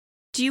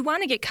Do you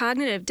want to get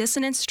Cognitive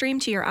Dissonance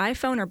streamed to your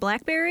iPhone or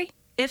BlackBerry?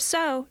 If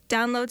so,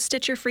 download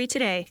Stitcher free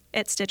today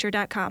at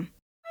Stitcher.com.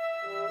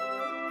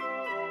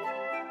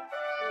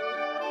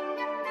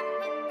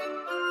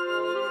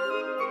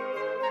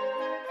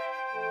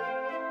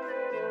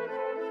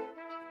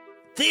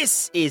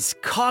 This is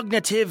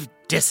Cognitive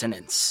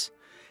Dissonance.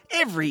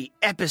 Every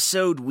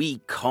episode we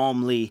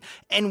calmly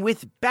and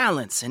with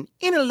balance and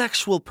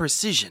intellectual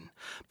precision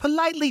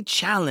politely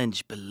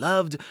challenge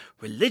beloved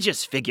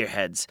religious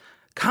figureheads,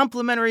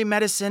 complementary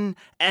medicine,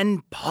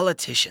 and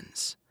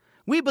politicians.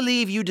 We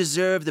believe you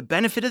deserve the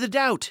benefit of the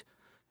doubt,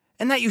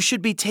 and that you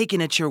should be taken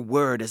at your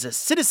word as a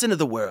citizen of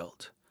the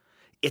world.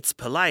 It's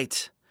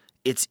polite.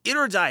 It's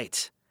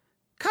erudite.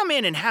 Come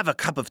in and have a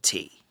cup of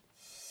tea.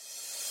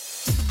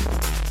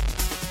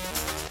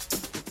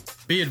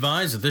 Be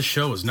advised that this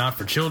show is not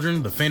for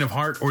children, the faint of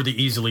heart, or the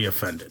easily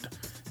offended.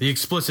 The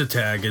explicit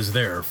tag is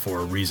there for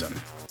a reason.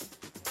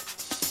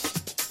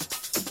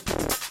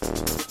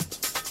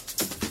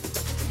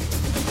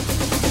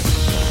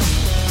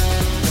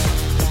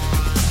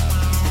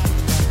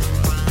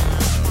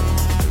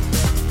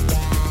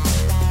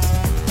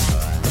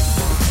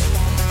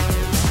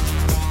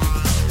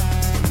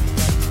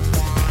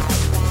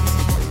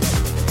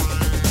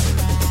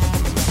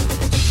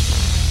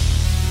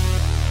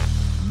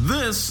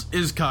 This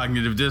is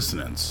Cognitive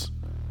Dissonance.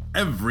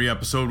 Every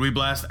episode we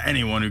blast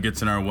anyone who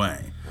gets in our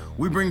way.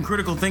 We bring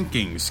critical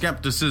thinking,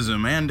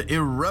 skepticism, and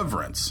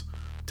irreverence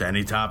to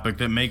any topic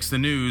that makes the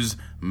news,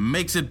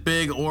 makes it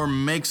big, or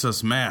makes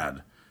us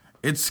mad.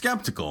 It's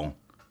skeptical,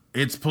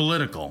 it's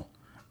political,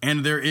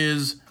 and there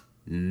is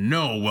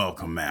no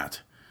welcome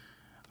mat.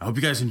 I hope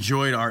you guys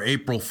enjoyed our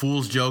April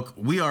Fool's joke.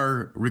 We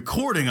are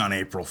recording on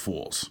April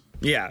Fool's.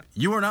 Yeah.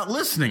 You are not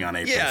listening on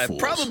April Fool's. Yeah,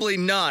 probably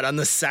not on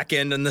the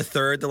 2nd and the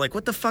 3rd. They're like,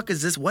 what the fuck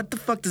is this? What the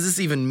fuck does this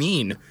even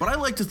mean? But I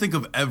like to think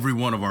of every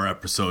one of our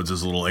episodes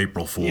as a little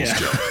April Fool's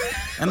joke.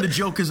 And the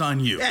joke is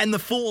on you. And the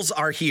fools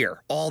are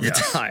here all the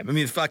time. I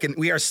mean,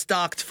 we are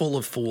stocked full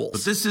of fools.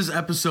 But this is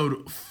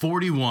episode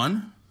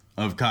 41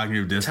 of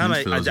Cognitive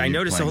Dissonance. Tom, I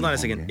noticed, hold on a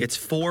second. It's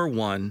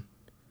 4-1,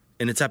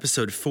 and it's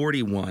episode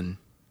 41.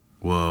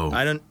 Whoa.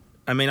 I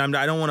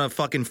don't want to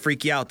fucking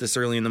freak you out this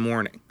early in the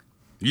morning.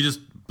 You just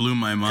blew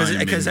my mind.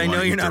 Because I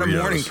know you're not a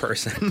morning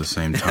person. At the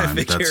same time.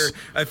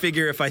 I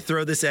figure if I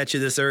throw this at you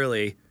this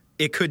early,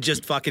 it could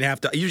just fucking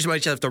have to, you just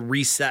might have to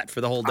reset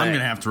for the whole day. I'm going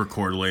to have to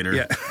record later.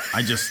 Yeah.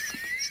 I just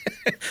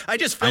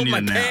filled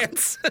my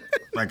pants.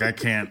 Like, I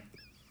can't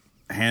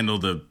handle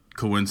the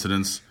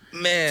coincidence.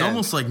 Man. It's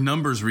almost like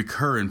numbers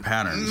recur in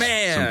patterns.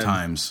 Man.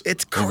 Sometimes.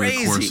 It's crazy.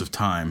 Over the course of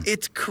time.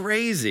 It's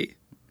crazy.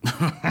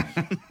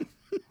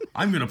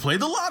 I'm going to play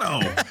the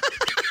lotto.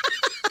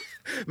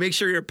 Make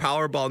sure your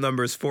Powerball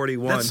number is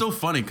 41. That's so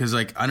funny because,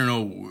 like, I don't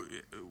know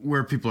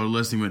where people are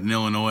listening, but in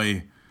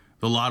Illinois,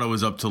 the lotto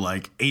was up to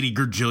like $80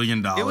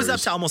 gajillion. It was up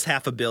to almost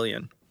 $500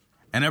 million.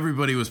 And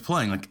everybody was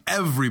playing. Like,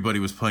 everybody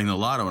was playing the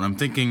lotto. And I'm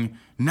thinking,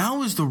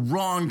 now is the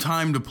wrong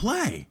time to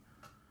play.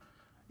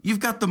 You've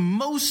got the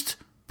most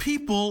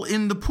people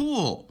in the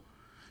pool.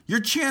 Your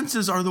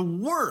chances are the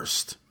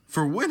worst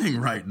for winning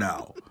right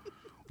now.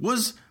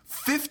 Was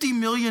 $50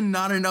 million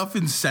not enough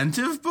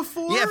incentive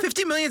before? Yeah,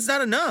 $50 million is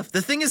not enough.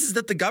 The thing is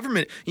that the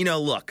government,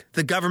 look,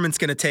 the government's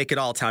going to take it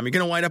all, Tom. You're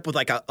going to wind up with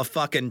like a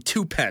fucking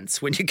 2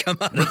 pence when you come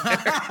out of there.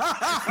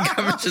 The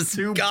government just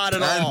got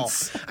it all.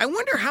 I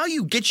wonder how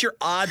you get your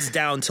odds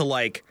down to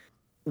like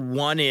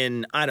 1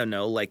 in, I don't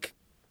know, like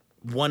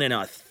 1 in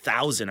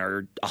 1,000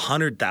 or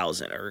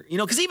 100,000 or,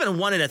 because even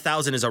 1 in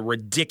 1,000 is a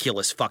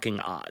ridiculous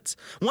fucking odds.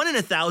 1 in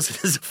 1,000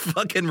 is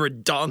fucking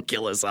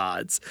redonkulous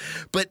odds.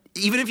 But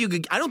even if you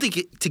could, I don't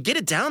think to get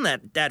it down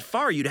that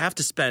far, you'd have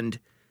to spend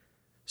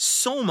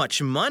so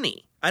much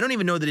money. I don't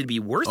even know that it'd be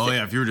worth it. Oh,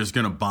 yeah, if you were just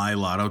going to buy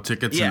lotto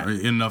tickets and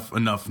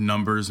enough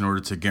numbers in order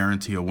to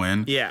guarantee a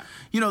win. Yeah.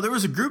 There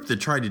was a group that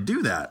tried to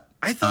do that.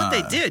 I thought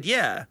they did,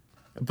 yeah.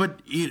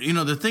 But,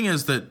 the thing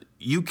is that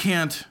you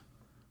can't,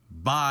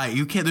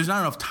 there's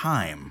not enough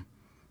time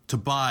to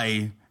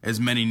buy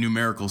as many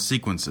numerical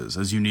sequences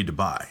as you need to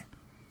buy.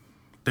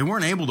 They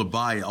weren't able to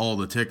buy all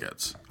the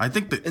tickets. I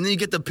think that. And then you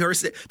get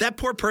that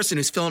poor person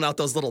who's filling out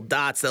those little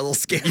dots, that little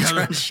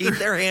Scantron sheet,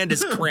 their hand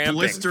is cramping.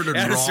 Blistered and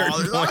at raw. A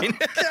certain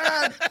point.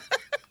 God.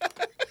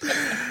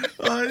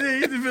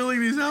 They're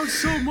filling these out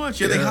so much.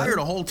 Yeah, they hired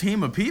a whole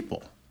team of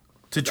people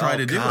to try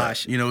to do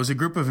it. It was a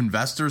group of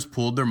investors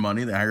pooled their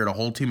money. They hired a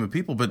whole team of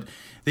people, but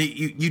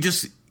you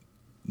just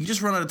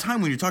run out of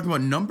time when you're talking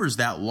about numbers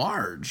that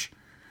large.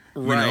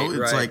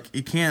 It's like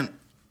you can't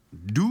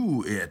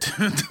do it.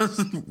 It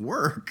doesn't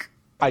work.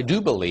 I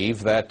do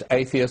believe that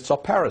atheists are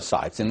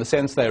parasites in the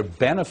sense they're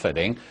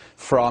benefiting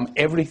from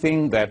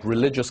everything that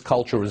religious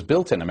culture has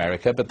built in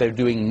America, but they're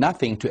doing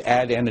nothing to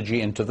add energy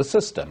into the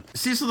system.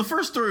 See, so the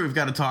first story we've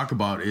got to talk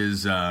about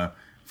is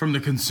from The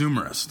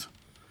Consumerist.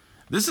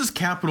 This is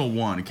Capital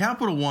One.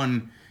 Capital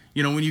One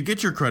you know, when you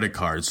get your credit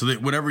card, so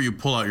that whenever you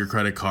pull out your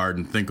credit card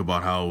and think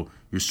about how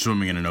you're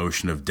swimming in an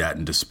ocean of debt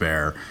and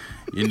despair,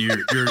 and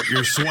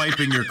you're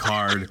swiping your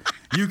card,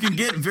 you can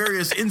get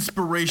various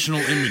inspirational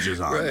images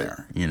on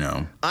there, you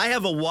know. I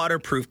have a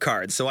waterproof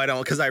card, so I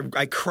don't, because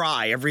I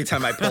cry every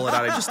time I pull it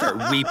out. I just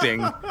start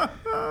weeping.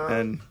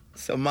 And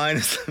so mine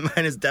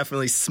is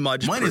definitely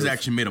smudge proof. Mine is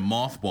actually made of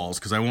mothballs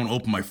because I won't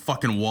open my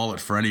fucking wallet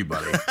for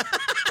anybody.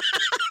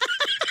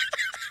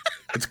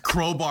 It's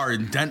crowbar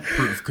and dent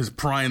proof because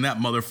prying that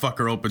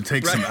motherfucker open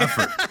takes some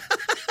effort.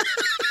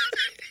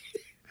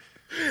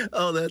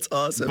 Oh, that's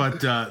awesome.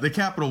 But the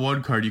Capital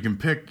One card, you can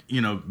pick,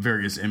 you know,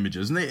 various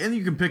images, and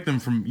you can pick them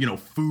from, you know,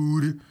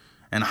 food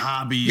and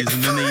hobbies,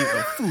 and then they eat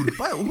food.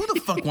 Who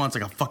the fuck wants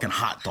like a fucking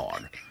hot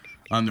dog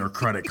on their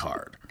credit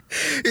card?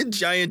 A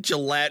giant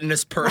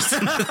gelatinous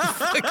person with a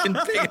fucking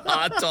big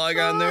hot dog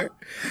on there.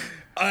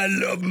 I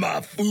love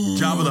my food.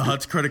 Jabba the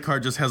Hutt's credit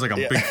card just has like a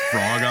big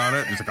frog on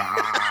it. It's like,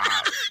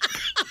 ah.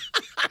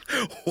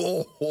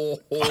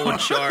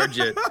 Charge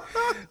it.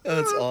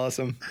 That's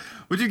awesome.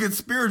 But you get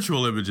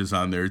spiritual images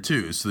on there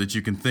too, so that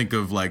you can think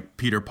of like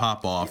Peter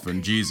Popoff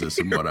and Jesus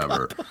and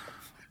whatever.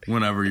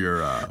 Whenever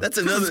you're that's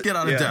another. Let's get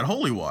out of debt.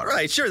 Holy water.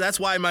 Right, sure. That's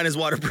why mine is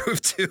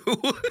waterproof too.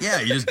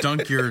 Yeah, you just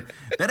dunk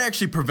that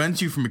actually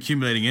prevents you from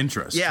accumulating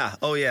interest. Yeah.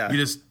 Oh yeah. You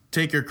just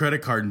take your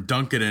credit card and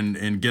dunk it in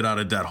and get out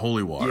of debt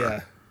holy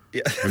water.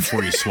 Yeah.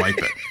 Before you swipe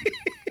it.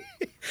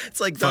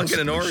 It's like dunking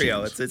an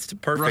Oreo. It's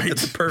perfect. Right.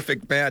 It's a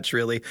perfect match,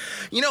 really.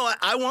 You know,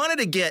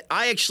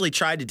 I actually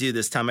tried to do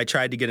this time. I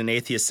tried to get an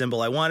atheist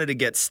symbol. I wanted to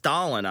get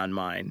Stalin on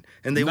mine,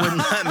 and they wouldn't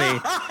let me.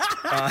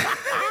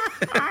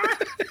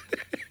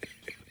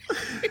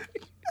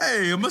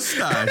 Hey, a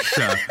mustache.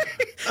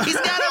 He's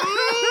got a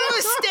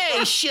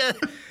mustache.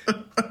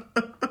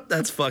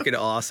 That's fucking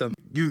awesome.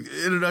 In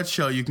a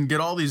nutshell, you can get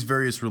all these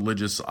various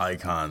religious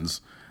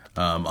icons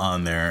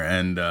on there,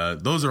 and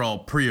those are all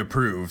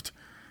pre-approved.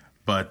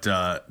 But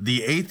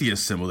the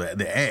atheist symbol,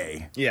 the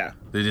A,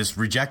 they just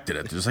rejected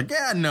it. They're just like,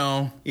 yeah,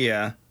 no.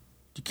 Yeah.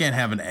 You can't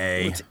have an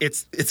A.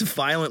 It's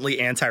violently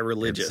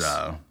anti-religious.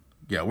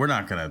 We're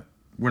not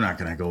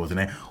gonna go with an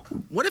A.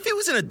 What if he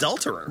was an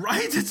adulterer?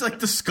 Right? It's like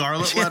the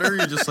Scarlet Letter.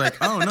 You're just like,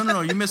 oh,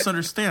 no, you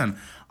misunderstand.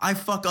 I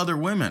fuck other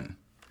women.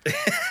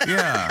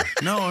 Yeah.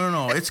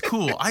 No. It's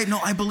cool.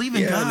 I believe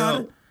in God.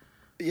 No.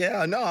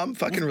 Yeah, no, I'm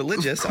fucking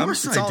religious. Of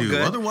course it's I all do.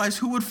 good. Otherwise,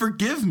 who would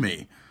forgive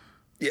me?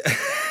 Yeah.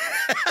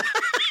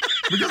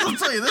 Because I'll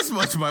tell you this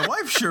much, my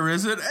wife sure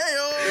isn't.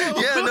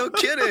 Hey-oh. Yeah, no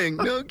kidding.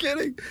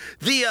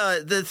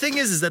 The thing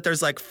is that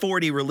there's like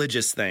 40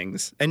 religious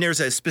things, and there's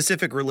a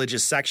specific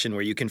religious section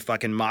where you can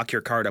fucking mock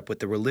your card up with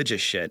the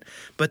religious shit.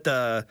 But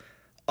the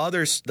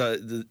others,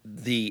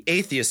 the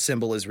atheist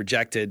symbol is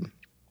rejected.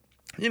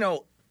 You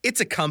know,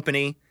 it's a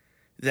company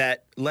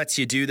that lets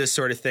you do this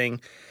sort of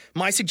thing.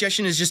 My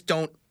suggestion is just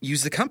don't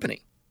use the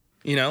company.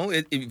 You know,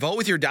 vote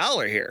with your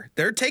dollar here.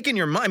 They're taking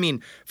your money. I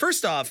mean,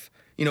 first off,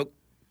 you know,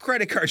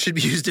 credit cards should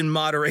be used in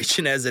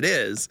moderation as it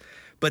is.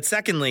 But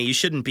secondly, you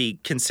shouldn't be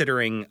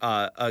considering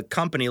a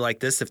company like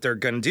this if they're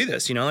going to do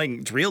this. You know, like,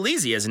 it's real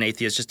easy as an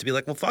atheist just to be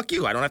like, well, fuck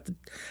you. I don't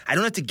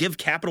have to give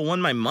Capital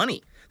One my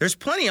money. There's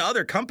plenty of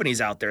other companies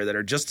out there that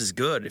are just as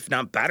good, if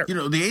not better. You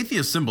know, the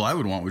atheist symbol I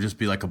would want would just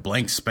be like a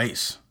blank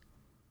space.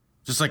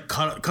 Just like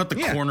cut the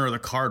corner of the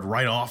card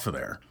right off of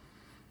there.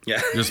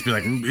 Yeah. Just be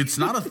like, it's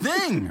not a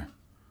thing.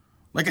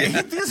 Like,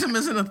 atheism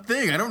isn't a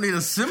thing. I don't need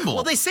a symbol.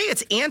 Well, they say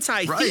it's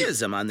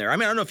anti-theism on there. I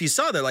mean, I don't know if you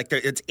saw that. Like,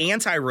 it's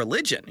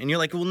anti-religion. And you're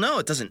like, well, no,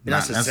 it doesn't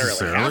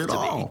necessarily have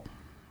to be.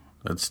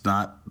 That's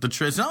not the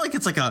truth. It's not like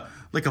it's like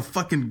a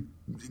fucking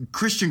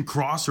Christian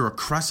cross or a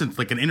crescent,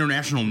 like an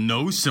international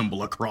no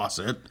symbol across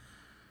it.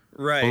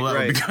 Right, well, that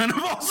right. would be kind of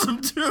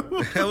awesome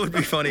too. That would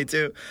be funny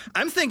too.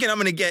 I'm thinking I'm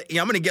gonna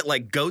get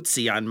like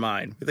Goatsy on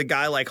mine with a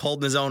guy like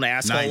holding his own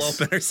asshole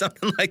open or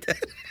something like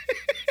that.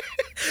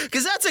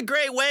 Because that's a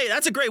great way.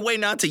 That's a great way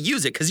not to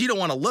use it because you don't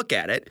want to look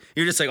at it.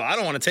 You're just like, I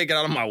don't want to take it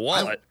out of my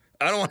wallet.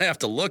 I don't want to have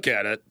to look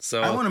at it.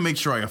 So I want to make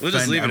sure I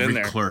offend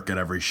every clerk at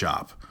every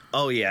shop.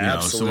 Oh yeah,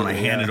 absolutely. So when I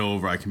hand it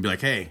over, I can be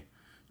like, hey,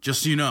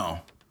 just so you know,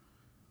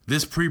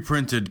 this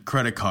pre-printed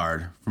credit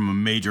card from a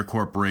major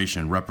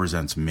corporation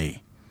represents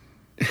me.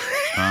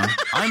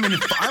 I'm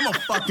a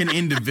fucking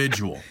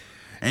individual.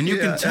 And you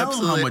can tell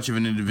how much of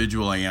an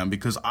individual I am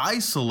because I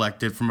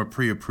selected from a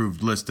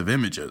pre-approved list of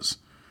images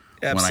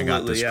when I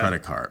got this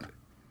credit card.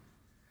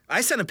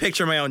 I sent a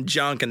picture of my own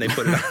junk and they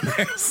put it on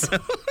there. So.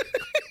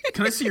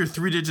 Can I see your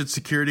 3-digit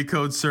security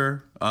code,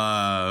 sir?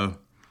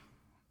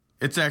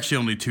 It's actually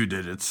only 2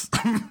 digits.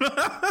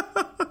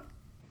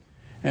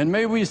 And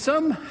may we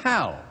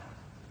somehow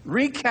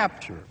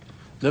recapture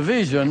the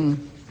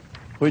vision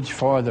which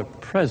for the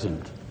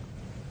present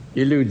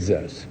eludes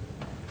us.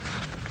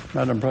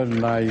 Madam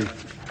President, I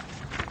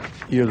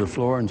yield the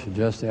floor and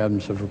suggest the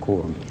absence of a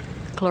quorum.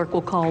 Clerk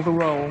will call the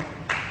roll.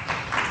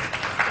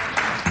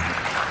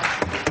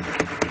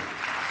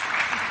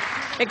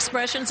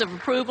 Expressions of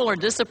approval or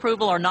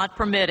disapproval are not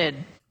permitted.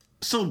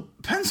 So,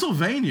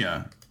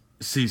 Pennsylvania,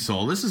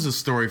 Cecil, this is a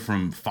story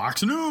from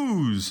Fox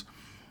News.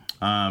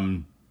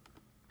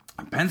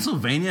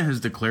 Pennsylvania has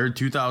declared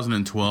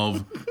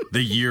 2012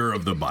 the year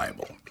of the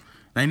Bible.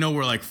 And I know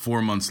we're like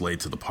 4 months late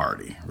to the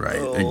party, right?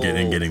 And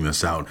getting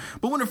this out.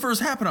 But when it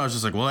first happened, I was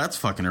just like, well, that's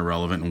fucking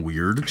irrelevant and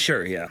weird.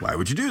 Sure, yeah. Why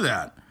would you do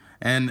that?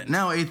 And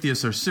now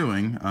atheists are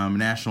suing.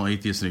 National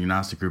Atheist and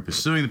Agnostic Group is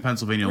suing the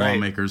Pennsylvania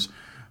lawmakers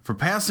for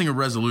passing a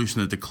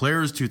resolution that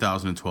declares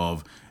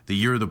 2012 the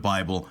year of the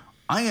Bible.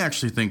 I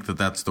actually think that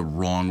that's the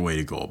wrong way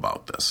to go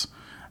about this.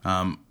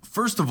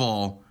 First of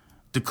all,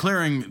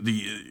 declaring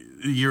the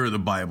year of the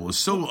Bible is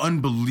so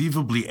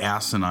unbelievably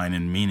asinine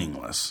and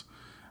meaningless.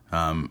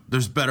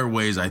 There's better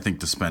ways, I think,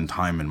 to spend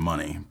time and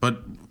money.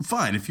 But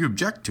fine, if you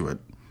object to it,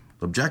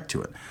 object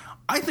to it.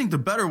 I think the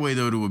better way,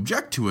 though, to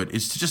object to it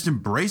is to just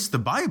embrace the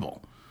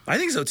Bible. I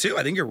think so, too.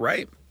 I think you're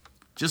right.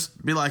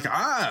 Just be like,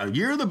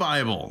 year of the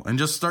Bible, and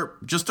just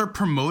start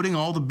promoting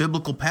all the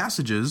biblical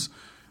passages,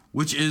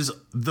 which is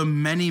the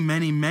many,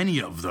 many, many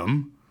of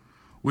them,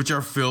 which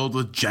are filled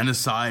with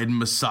genocide and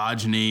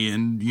misogyny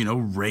and,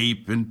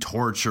 rape and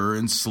torture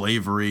and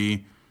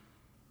slavery.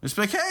 It's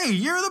like, hey,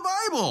 year of the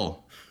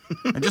Bible.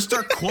 And just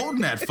start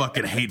quoting that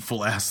fucking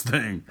hateful ass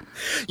thing.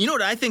 You know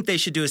what I think they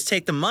should do is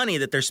take the money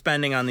that they're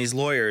spending on these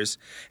lawyers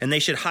and they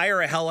should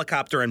hire a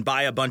helicopter and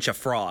buy a bunch of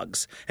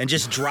frogs and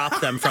just drop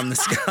them from the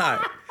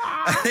sky.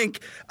 I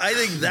think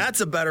that's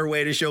a better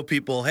way to show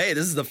people, hey,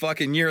 this is the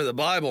fucking year of the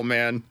Bible,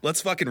 man.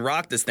 Let's fucking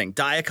rock this thing.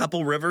 Dye a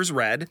couple rivers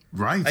red.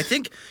 Right. I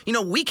think,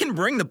 we can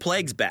bring the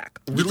plagues back.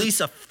 Release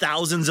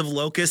thousands of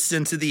locusts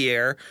into the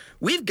air.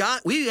 We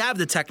have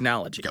the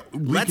technology. Yeah,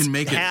 Let's can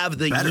make have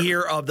the better.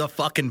 year of the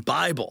fucking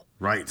Bible.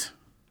 Right.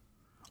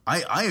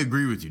 I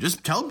agree with you.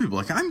 Just tell people,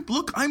 like,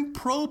 I'm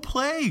pro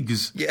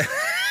plagues. Yeah.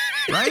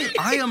 Right?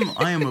 I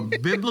am a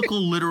biblical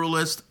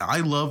literalist. I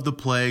love the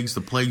plagues.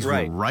 The plagues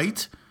were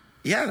right.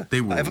 Yeah. They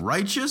were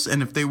righteous,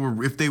 and if they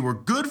were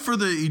good for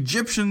the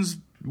Egyptians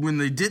when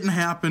they didn't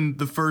happen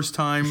the first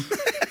time,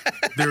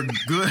 they're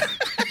good.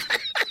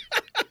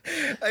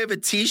 I have a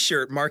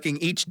T-shirt marking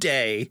each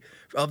day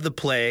of the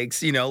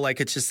plagues,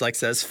 like it's just like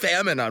says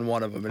famine on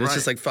one of them. And it's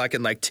just like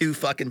fucking like two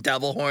fucking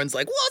devil horns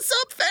like, what's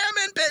up,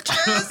 famine,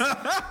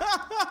 bitches?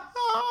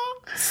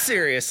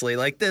 Seriously,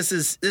 like this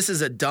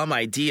is a dumb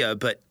idea,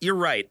 but you're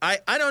right. I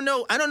don't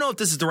know if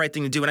this is the right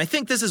thing to do. And I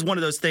think this is one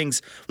of those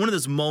things, one of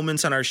those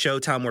moments on our show,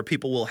 Tom, where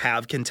people will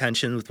have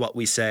contention with what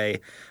we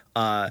say.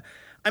 I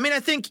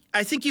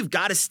think you've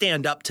got to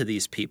stand up to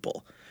these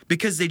people.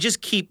 Because they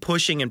just keep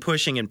pushing and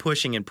pushing and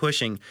pushing and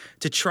pushing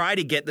to try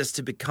to get this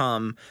to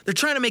become – they're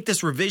trying to make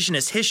this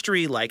revisionist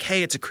history like,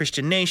 hey, it's a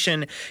Christian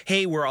nation.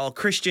 Hey, we're all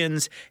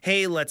Christians.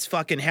 Hey, let's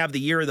fucking have the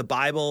year of the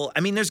Bible. I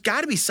mean, there's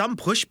got to be some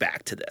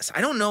pushback to this. I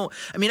don't know.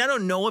 I mean, I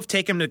don't know if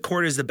take them to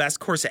court is the best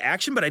course of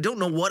action, but I don't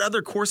know what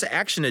other course of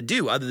action to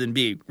do other than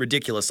be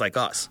ridiculous like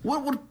us.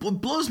 What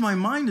blows my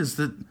mind is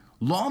that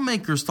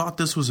lawmakers thought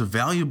this was a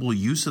valuable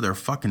use of their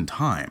fucking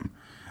time.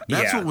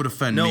 That's what would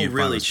offend me if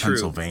I was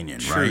Pennsylvanian,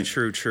 right?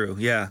 True,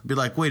 yeah. Be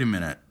like, wait a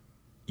minute.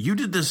 You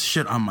did this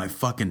shit on my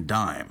fucking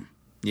dime.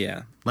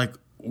 Yeah. Like,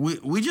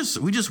 we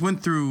just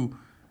went through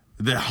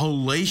the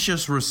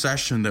hellacious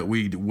recession that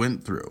we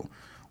went through.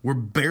 We're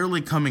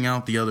barely coming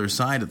out the other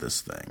side of this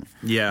thing.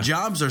 Yeah.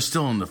 Jobs are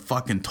still in the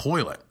fucking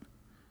toilet.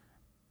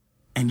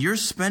 And you're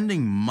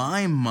spending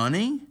my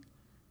money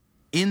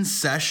in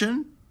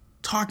session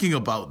talking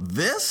about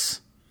this?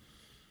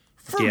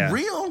 For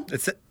real?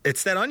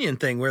 It's that Onion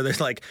thing where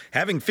there's like,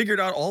 having figured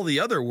out all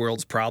the other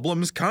world's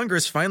problems,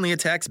 Congress finally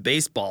attacks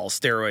baseball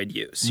steroid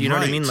use. You know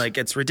what I mean? Like,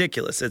 it's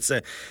ridiculous.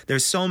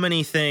 There's so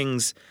many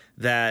things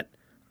that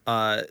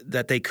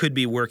they could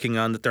be working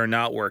on that they're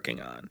not working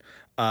on.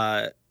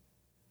 I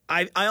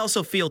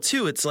also feel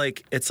too, it's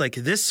like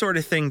this sort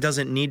of thing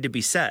doesn't need to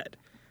be said.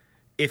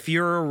 If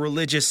you're a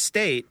religious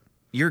state,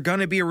 you're going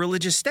to be a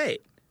religious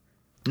state.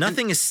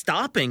 Nothing is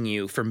stopping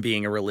you from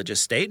being a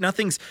religious state.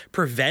 Nothing's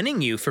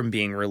preventing you from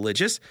being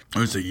religious.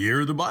 It's a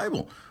year of the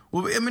Bible.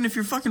 Well, I mean, if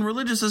you're fucking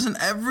religious, isn't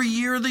every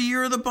year the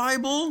year of the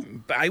Bible?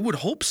 I would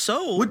hope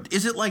so.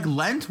 Is it like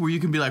Lent where you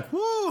can be like,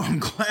 whoa, I'm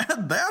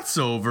glad that's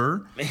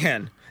over?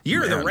 Man,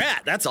 Year of the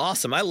Rat. That's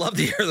awesome. I love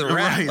the Year of the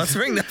Rat. Right. Let's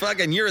bring the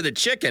fucking Year of the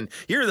Chicken.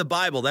 Year of the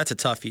Bible. That's a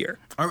tough year.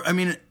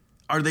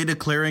 Are they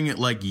declaring it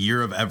like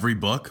year of every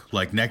book?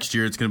 Like next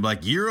year it's going to be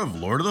like year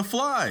of Lord of the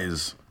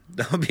Flies.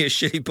 That would be a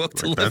shitty book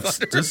to live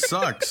under. This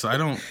sucks. I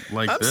don't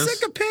like I'm this. I'm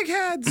sick of pig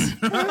heads.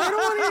 I don't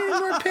want to eat any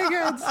more pig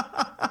heads.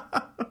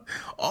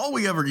 All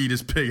we ever eat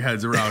is pig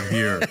heads around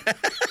here.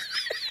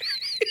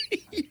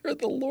 You're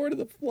the Lord of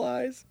the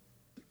Flies.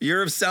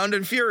 Year of Sound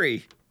and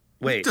Fury.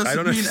 Wait, I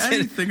don't understand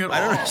anything at all. I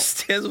don't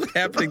understand what's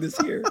happening this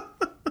year.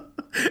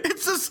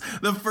 It's just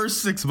the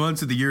first 6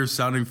 months of the year of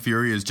Sound and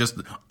Fury is just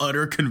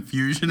utter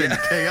confusion and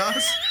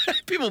chaos.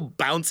 People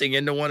bouncing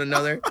into one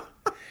another.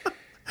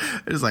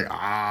 It's like,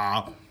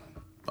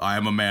 I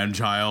am a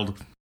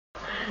man-child.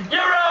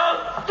 You're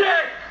all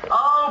dead!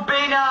 Oh, be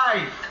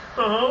nice!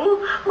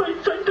 Oh, my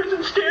son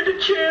doesn't stand a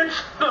chance.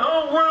 The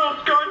whole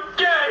world's gone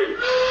gay.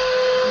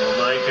 Oh,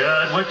 my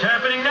God, what's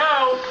happening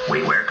now?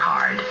 We work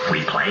hard.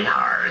 We play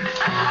hard.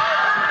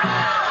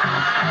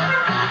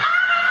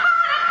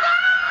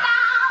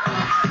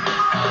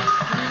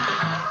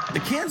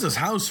 Kansas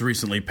House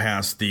recently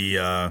passed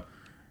the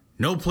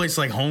No Place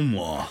Like Home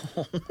law.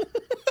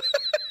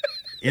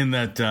 In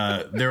that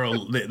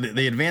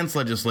they advanced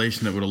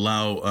legislation that would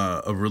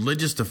allow a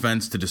religious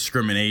defense to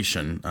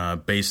discrimination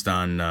based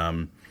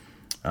on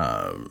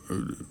a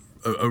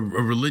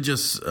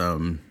religious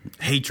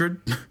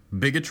hatred,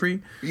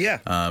 bigotry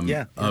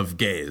of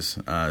gays.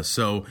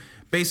 So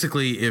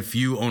basically, if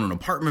you own an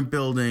apartment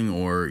building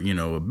or,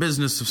 a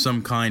business of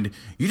some kind,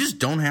 you just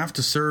don't have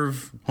to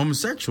serve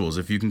homosexuals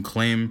if you can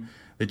claim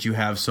that you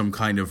have some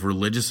kind of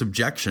religious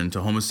objection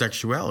to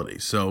homosexuality.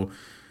 So,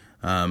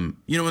 when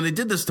they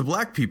did this to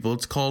black people,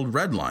 it's called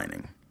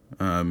redlining.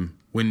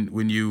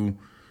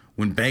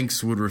 When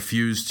banks would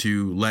refuse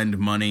to lend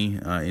money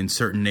in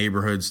certain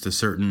neighborhoods to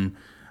certain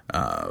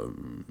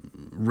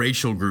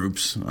racial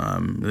groups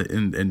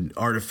and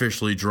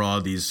artificially draw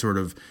these sort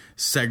of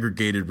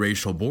segregated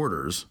racial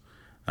borders,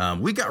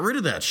 we got rid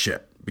of that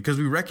shit because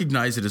we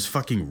recognize it as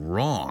fucking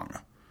wrong.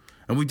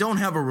 And we don't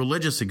have a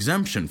religious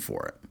exemption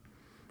for it.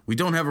 We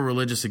don't have a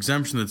religious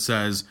exemption that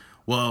says,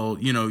 well,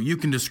 you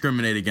can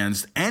discriminate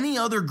against any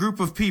other group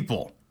of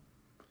people.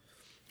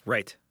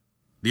 Right.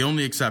 The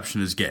only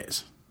exception is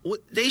gays. Well,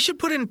 they should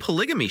put in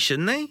polygamy,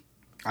 shouldn't they?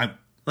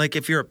 Like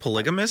if you're a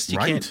polygamist, you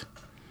can't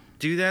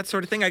do that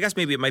sort of thing. I guess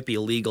maybe it might be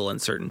illegal in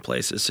certain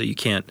places, so you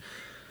can't.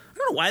 I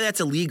don't know why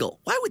that's illegal.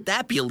 Why would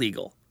that be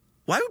illegal?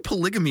 Why would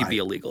polygamy be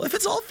illegal? If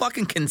it's all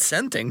fucking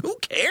consenting, who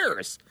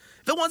cares?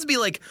 If it wants to be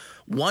like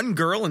one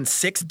girl and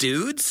 6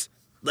 dudes,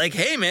 like,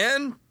 hey,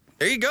 man,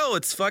 there you go.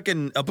 It's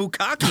fucking a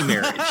bukkake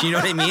marriage. You know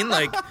what I mean?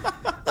 Like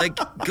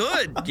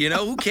good.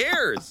 Who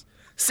cares?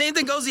 Same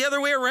thing goes the other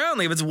way around.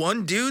 Like if it's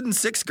one dude and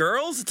 6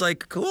 girls, it's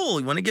like, cool.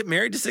 You want to get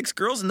married to 6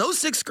 girls? And those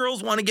 6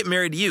 girls want to get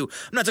married to you. I'm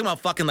not talking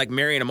about fucking like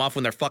marrying them off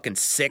when they're fucking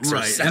 6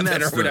 or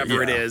 7 or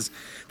whatever it is.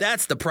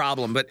 That's the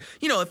problem. But,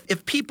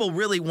 if people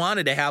really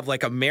wanted to have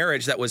like a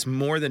marriage that was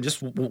more than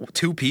just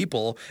 2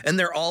 people and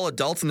they're all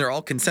adults and they're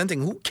all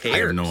consenting, who cares? I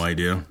have no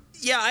idea.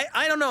 Yeah,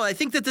 I don't know. I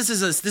think that this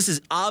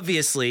is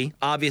obviously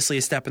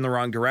a step in the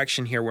wrong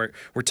direction here.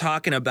 We're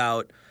talking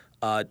about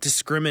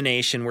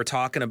discrimination. We're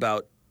talking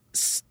about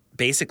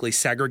basically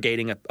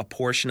segregating a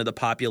portion of the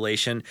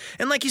population.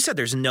 And like you said,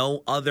 there's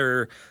no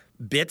other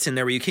bits in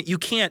there where you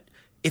can't.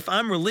 If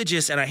I'm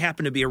religious and I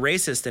happen to be a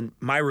racist and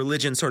my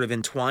religion sort of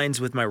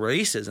entwines with my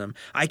racism,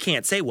 I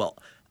can't say, well,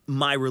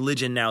 my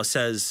religion now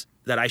says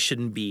that I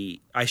shouldn't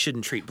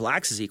treat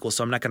blacks as equal,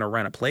 so I'm not going to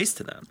rent a place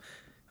to them.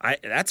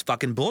 That's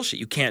fucking bullshit.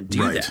 You can't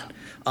do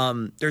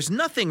that. There's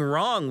nothing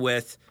wrong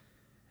with,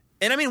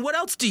 and I mean, what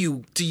else do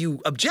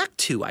you object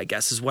to, I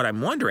guess, is what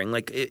I'm wondering.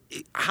 Like,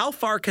 how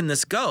far can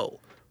this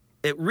go?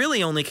 It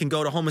really only can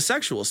go to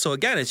homosexuals. So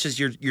again, it's just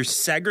you're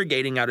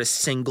segregating out a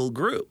single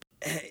group.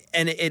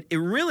 And it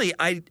really,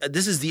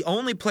 this is the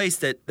only place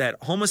that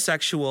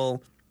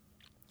homophobia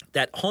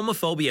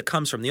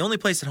comes from. The only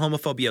place that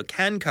homophobia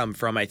can come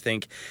from, I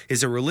think,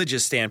 is a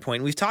religious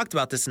standpoint. We've talked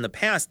about this in the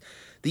past.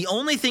 The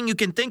only thing you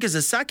can think as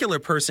a secular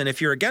person,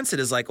 if you're against it,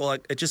 is like, well,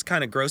 it just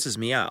kind of grosses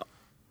me out.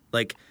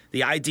 Like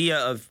the idea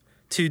of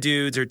 2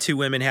 dudes or 2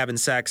 women having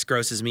sex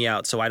grosses me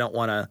out, so I don't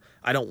want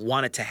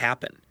it to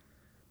happen.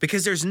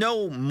 Because there's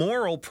no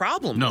moral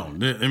problem. No,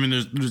 I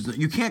mean,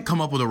 you can't come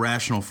up with a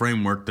rational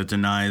framework that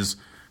denies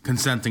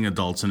consenting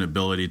adults an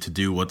ability to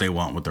do what they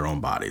want with their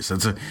own bodies.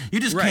 You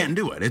just can't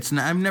do it.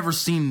 I've never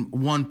seen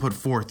one put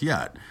forth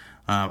yet.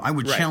 I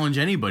would challenge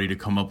anybody to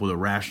come up with a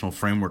rational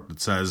framework that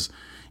says,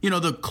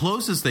 the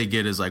closest they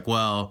get is like,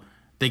 well,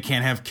 they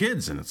can't have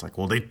kids, and it's like,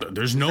 well,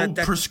 there's no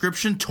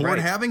prescription toward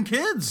having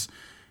kids.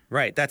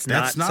 Right. That's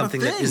not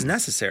something that is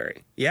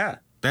necessary. Yeah.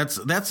 That's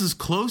as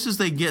close as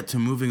they get to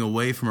moving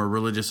away from a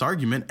religious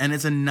argument, and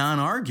it's a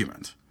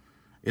non-argument.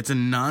 It's a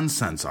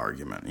nonsense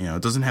argument.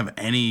 It doesn't have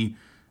any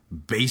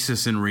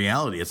basis in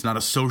reality. It's not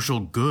a social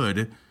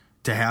good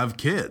to have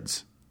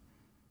kids.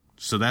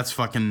 So that's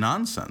fucking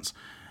nonsense.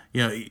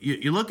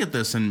 You look at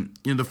this, and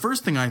the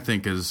first thing I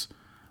think is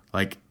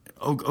like,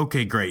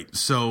 okay, great.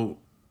 So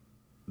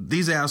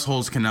these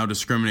assholes can now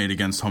discriminate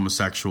against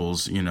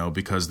homosexuals,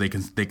 because they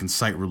can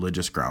cite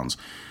religious grounds.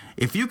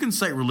 If you can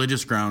cite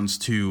religious grounds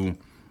to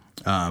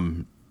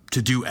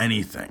do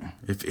anything,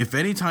 if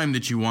any time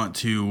that you want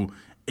to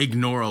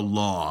ignore a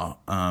law,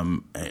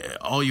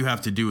 all you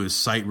have to do is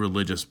cite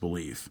religious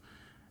belief,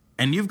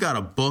 and you've got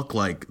a book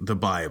like the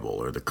Bible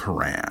or the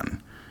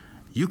Quran,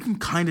 you can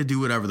kind of do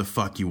whatever the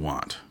fuck you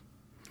want.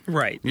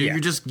 Right. You're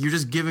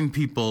just giving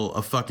people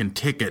a fucking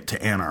ticket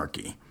to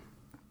anarchy.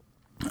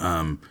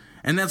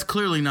 And that's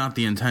clearly not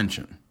the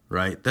intention,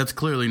 right? That's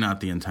clearly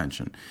not the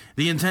intention.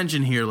 The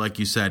intention here, like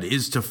you said,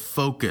 is to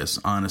focus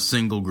on a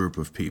single group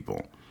of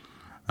people.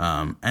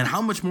 And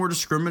how much more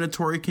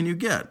discriminatory can you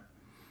get?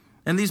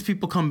 And these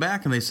people come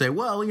back and they say,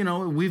 well,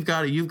 you've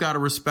got to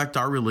respect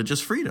our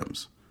religious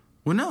freedoms.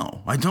 Well,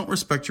 no, I don't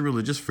respect your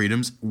religious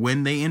freedoms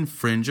when they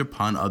infringe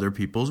upon other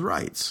people's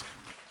rights.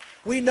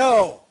 We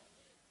know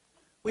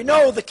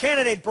the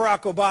candidate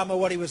Barack Obama,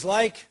 what he was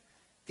like.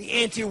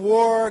 The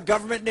anti-war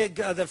government,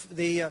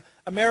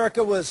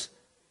 America was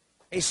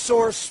a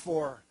source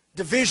for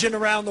division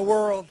around the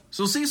world.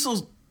 So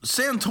Cecil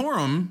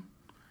Santorum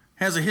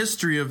has a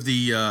history of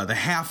the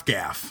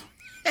half-gaff.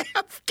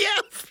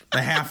 Half-gaff?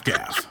 The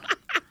half-gaff.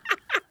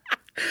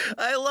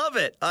 I love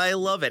it.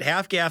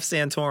 Half-gaff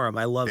Santorum.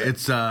 I love it.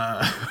 It's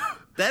that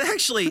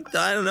actually,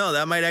 I don't know.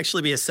 That might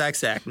actually be a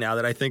sex act now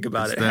that I think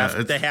about it.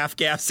 The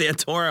half-gaff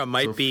Santorum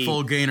might be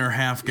full gainer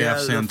half-gaff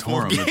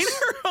Santorum. Full gainer.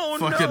 Oh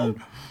no.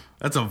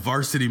 That's a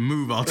varsity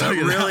move, I'll tell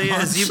you that. It really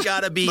much. is. You've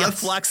got to be a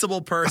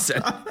flexible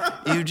person.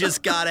 You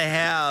just got to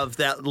have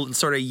that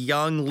sort of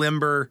young,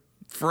 limber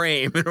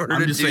frame in order to do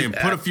that. I'm just saying,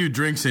 put a few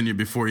drinks in you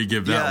before you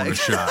give that one a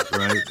shot,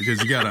 right?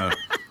 Because you got to...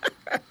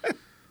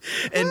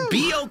 And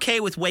be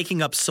okay with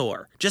waking up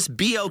sore. Just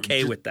be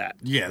okay with that.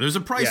 Yeah, there's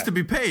a price to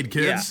be paid,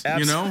 kids. Yeah,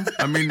 you know?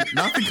 I mean,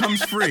 nothing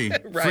comes free.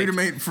 Right. Freedom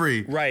ain't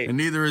free. Right. And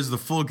neither is the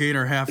full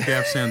gainer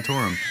half-gaff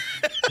Santorum.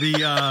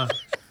 The...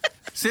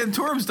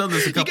 Santorum's done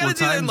this a couple of times.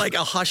 You gotta do it in like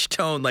a hushed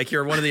tone, like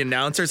you're one of the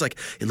announcers. Like,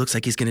 it looks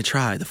like he's gonna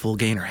try the full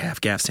gainer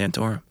half-gaff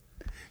Santorum.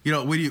 You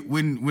know,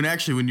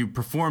 when you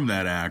perform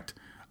that act,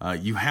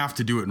 you have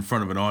to do it in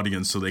front of an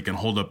audience so they can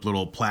hold up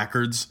little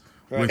placards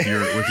with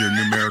your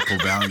numerical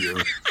value.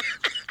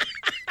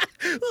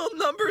 Little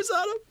numbers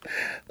on them.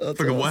 That's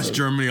like awesome. West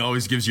Germany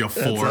always gives you a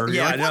 4.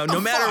 No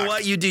matter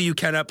what you do, you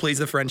cannot please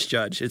the French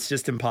judge. It's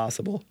just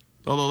impossible.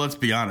 Although, let's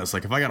be honest,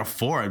 like if I got a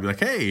 4, I'd be like,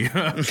 hey,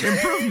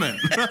 improvement.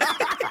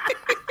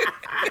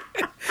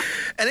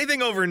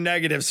 Anything over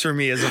negatives for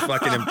me is a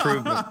fucking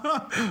improvement.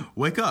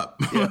 Wake up.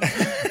 Yeah.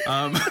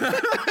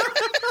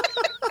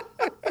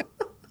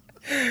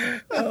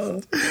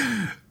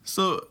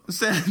 So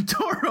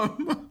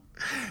Santorum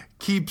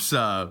keeps...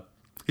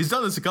 he's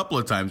done this a couple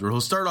of times where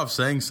he'll start off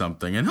saying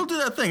something, and he'll do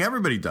that thing.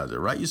 Everybody does it,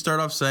 right? You start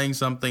off saying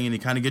something, and you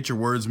kind of get your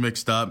words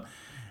mixed up,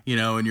 you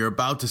know, and you're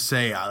about to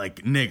say,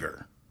 like,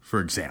 nigger, for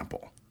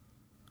example.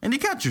 And you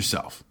catch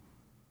yourself.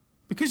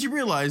 Because you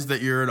realize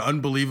that you're an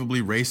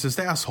unbelievably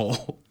racist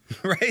asshole.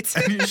 Right?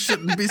 And you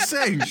shouldn't be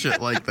saying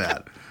shit like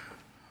that.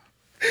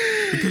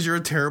 Because you're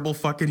a terrible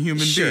fucking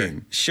human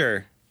being.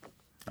 Sure.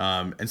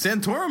 And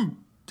Santorum,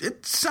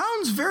 it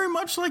sounds very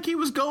much like he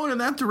was going in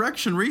that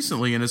direction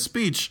recently in his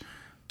speech,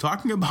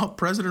 talking about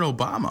President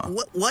Obama.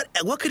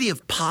 What could he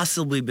have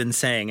possibly been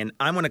saying? And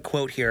I want to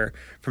quote here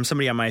from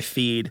somebody on my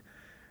feed.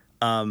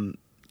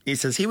 He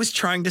says he was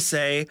trying to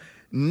say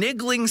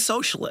niggling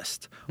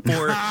socialist,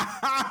 or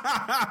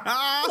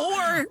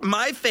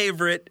my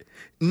favorite,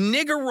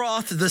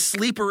 Niggeroth the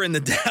sleeper in the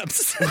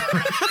depths.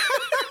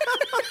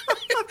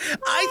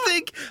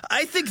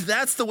 I think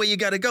that's the way you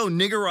got to go.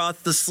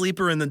 Niggeroth the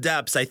sleeper in the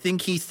depths. I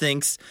think he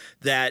thinks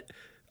that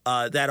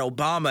that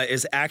Obama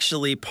is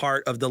actually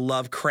part of the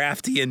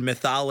Lovecraftian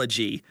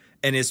mythology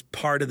and is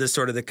part of the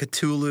sort of the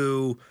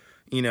Cthulhu,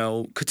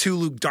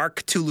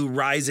 dark Cthulhu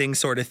rising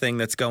sort of thing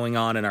that's going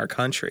on in our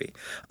country.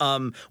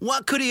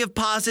 What could he have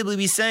possibly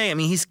be saying? I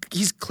mean,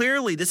 he's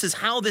clearly, this is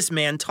how this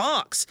man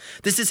talks.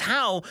 This is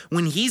how,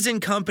 when he's in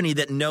company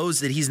that knows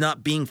that he's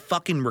not being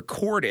fucking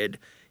recorded,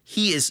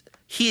 he is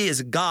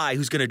a guy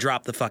who's going to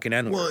drop the fucking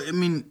N-word. Well, I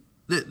mean,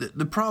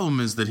 the problem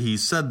is that he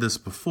said this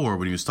before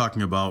when he was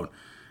talking about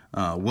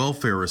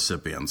welfare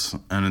recipients,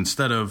 and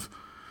instead of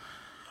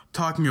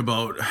talking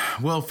about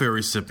welfare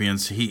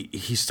recipients,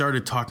 he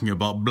started talking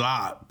about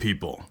blah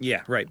people.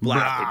 Yeah, right.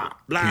 Blah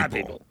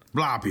people.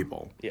 Blah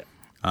people. Yeah.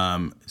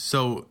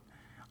 So,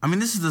 I mean,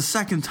 this is the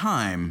second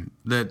time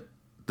that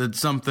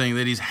something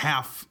that he's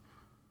half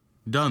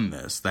done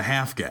this, the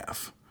half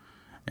gaff.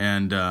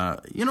 And,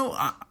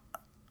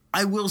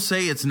 I will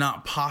say it's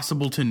not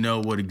possible to know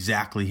what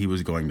exactly he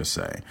was going to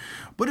say,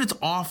 but it's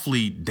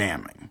awfully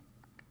damning.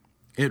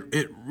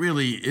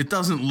 It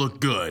doesn't look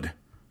good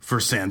for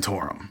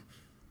Santorum.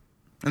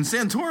 And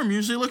Santorum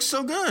usually looks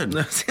so good.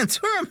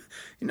 Santorum,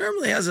 he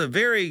normally has a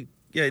very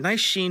nice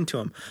sheen to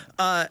him.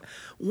 I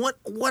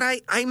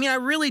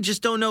really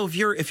just don't know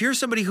if you're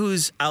somebody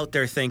who's out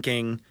there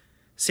thinking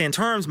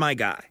Santorum's my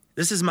guy.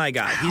 This is my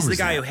guy. He's the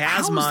guy who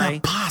has How my. Is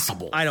that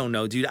possible? I don't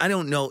know, dude. I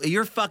don't know.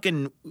 You're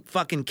fucking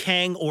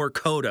Kang or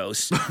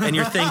Kodos, and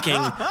you're thinking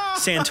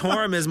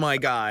Santorum is my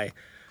guy.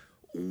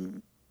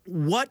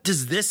 What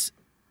does this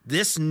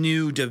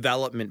new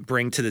development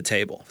bring to the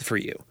table for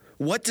you?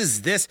 What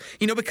does this,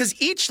 because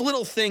each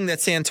little thing that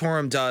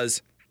Santorum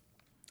does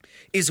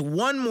is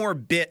one more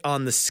bit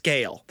on the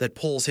scale that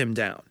pulls him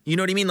down. You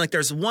know what I mean? Like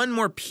there's one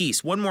more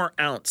piece, one more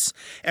ounce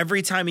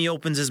every time he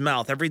opens his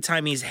mouth, every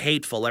time he's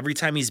hateful, every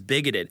time he's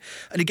bigoted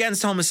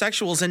against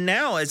homosexuals. And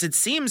now, as it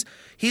seems,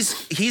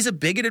 he's a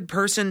bigoted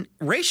person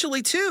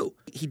racially too.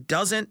 He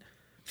doesn't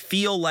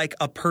feel like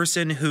a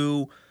person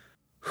who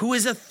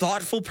is a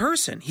thoughtful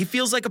person. He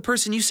feels like a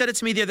person, you said it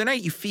to me the other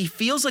night, he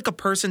feels like a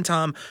person,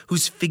 Tom,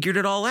 who's figured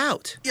it all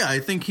out. Yeah, I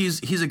think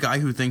he's a guy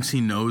who thinks he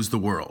knows the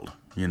world,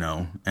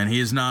 and he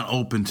is not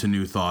open to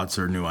new thoughts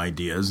or new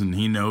ideas, and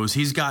he knows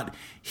he's got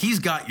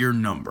your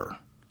number,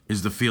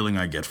 is the feeling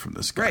I get from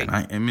this guy.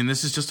 Right. I mean,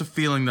 this is just a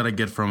feeling that I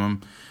get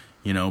from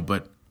him,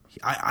 but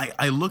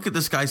I look at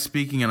this guy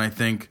speaking and I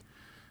think,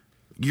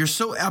 you're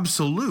so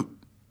absolute.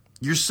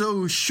 You're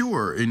so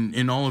sure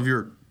in all of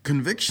your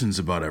convictions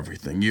about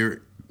everything.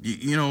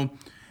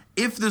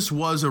 If this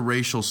was a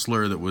racial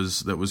slur that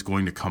was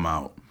going to come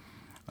out,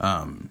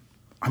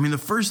 I mean, the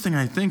first thing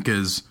I think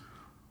is,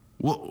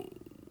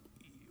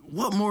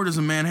 what more does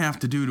a man have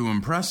to do to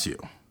impress you?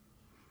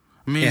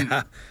 I mean,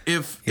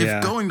 if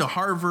going to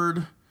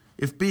Harvard,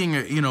 if being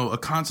a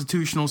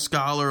constitutional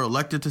scholar,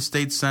 elected to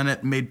state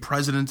senate, made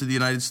president of the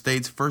United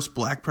States, first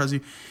black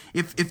president,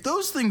 if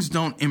those things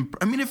don't,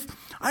 if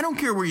I don't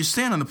care where you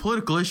stand on the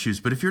political issues,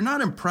 but if you're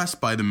not impressed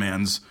by the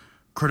man's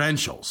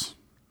credentials,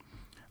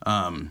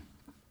 and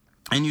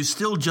you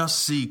still just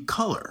see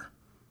color,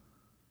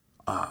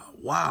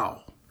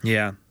 wow.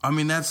 Yeah. I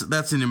mean,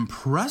 that's an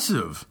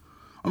impressive.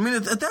 I mean,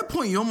 at that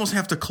point, you almost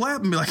have to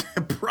clap and be like,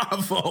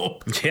 bravo.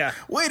 Yeah.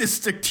 Way to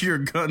stick to your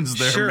guns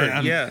there, sure,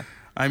 man. Yeah.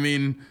 I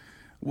mean,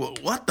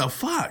 what the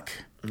fuck?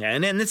 Yeah,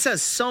 and it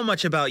says so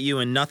much about you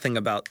and nothing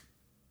about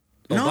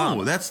Obama.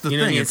 No, that's the thing.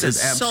 thing. I mean? It says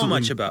so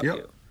much about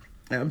you.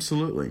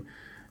 Absolutely.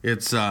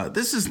 It's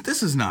this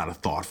is not a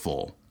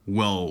thoughtful,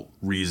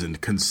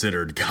 well-reasoned,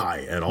 considered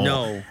guy at all.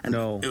 No.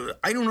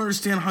 I don't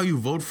understand how you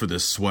vote for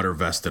this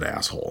sweater-vested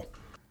asshole.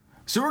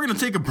 So we're going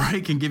to take a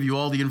break and give you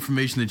all the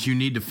information that you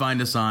need to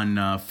find us on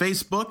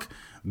Facebook,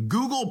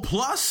 Google+.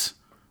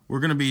 We're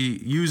going to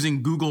be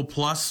using Google+,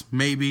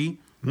 maybe.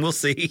 We'll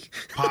see.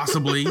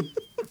 Possibly.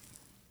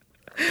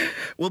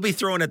 We'll be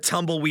throwing a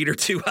tumbleweed or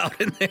two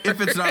out in there. If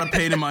it's not a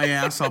pain in my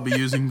ass, I'll be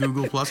using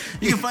Google+.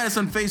 You can find us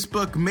on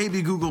Facebook,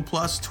 maybe Google+,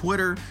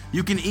 Twitter.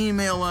 You can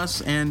email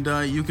us, and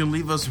you can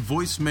leave us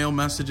voicemail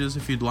messages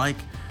if you'd like.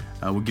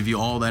 We'll give you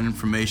all that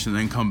information and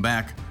then come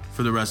back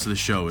for the rest of the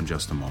show in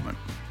just a moment.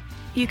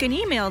 You can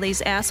email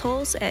these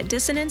assholes at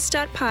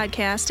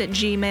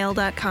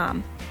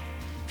dissonance.podcast@gmail.com.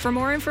 For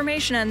more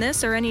information on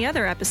this or any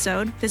other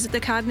episode, visit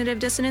the Cognitive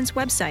Dissonance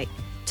website,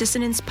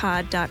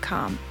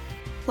 dissonancepod.com.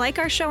 Like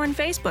our show on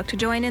Facebook to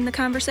join in the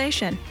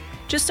conversation.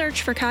 Just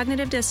search for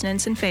Cognitive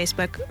Dissonance in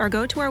Facebook or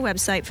go to our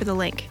website for the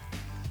link.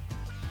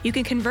 You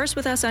can converse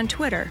with us on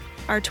Twitter.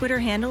 Our Twitter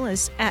handle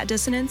is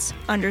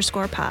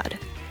 @dissonance_pod.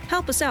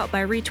 Help us out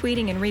by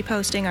retweeting and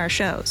reposting our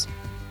shows.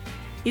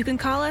 You can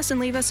call us and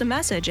leave us a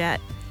message at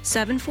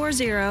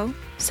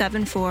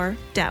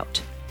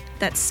 740-74-DOUBT.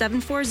 That's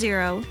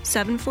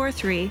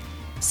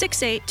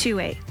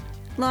 740-743-6828.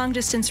 Long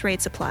distance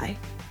rates apply.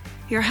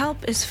 Your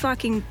help is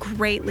fucking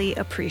greatly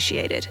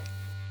appreciated.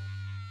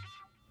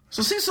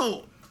 So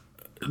Cecil,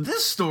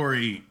 this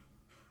story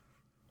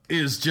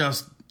is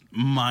just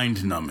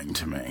mind-numbing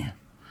to me.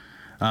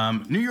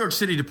 New York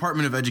City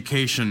Department of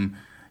Education,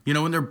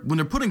 when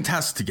they're putting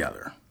tests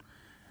together,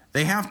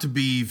 they have to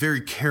be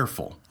very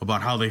careful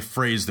about how they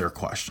phrase their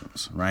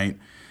questions, right?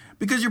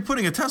 Because you're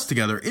putting a test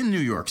together in New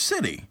York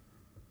City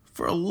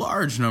for a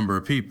large number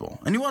of people.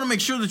 And you want to make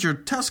sure that your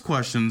test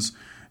questions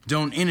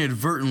don't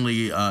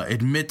inadvertently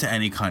admit to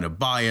any kind of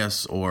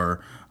bias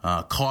or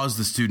cause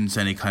the students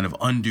any kind of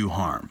undue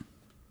harm.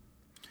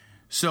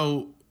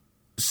 So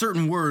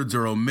certain words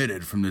are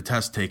omitted from the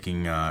test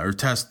taking or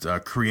test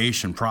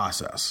creation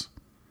process.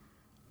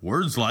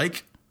 Words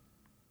like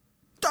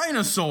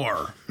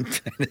dinosaur.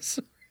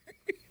 Dinosaur.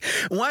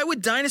 Why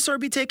would dinosaur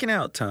be taken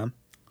out, Tom?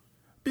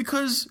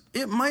 Because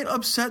it might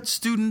upset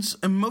students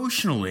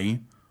emotionally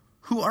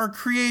who are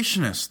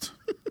creationist.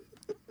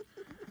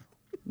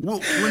 You know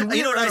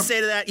what I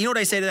say to that? You know what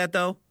I say to that,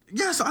 though?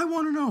 Yes, I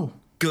want to know.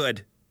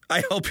 Good.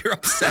 I hope you're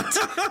upset.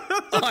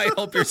 I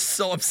hope you're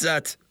so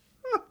upset.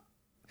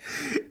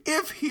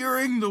 If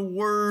hearing the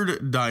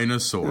word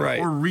dinosaur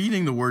or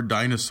reading the word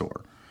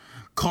dinosaur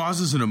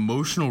causes an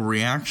emotional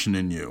reaction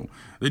in you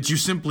that you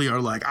simply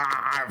are like,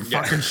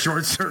 fucking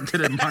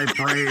short-circuited my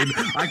brain.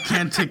 I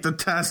can't take the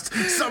test.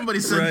 Somebody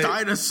said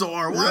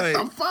dinosaur. What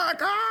the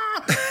fuck?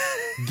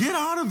 Get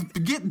out of,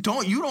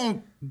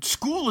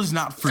 school is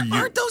not for you.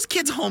 Aren't those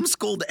kids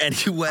homeschooled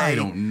anyway? I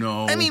don't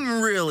know. I mean,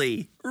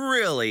 really?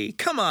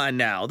 Come on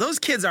now. Those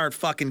kids aren't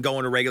fucking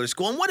going to regular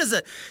school. And what is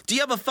it? Do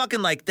you have a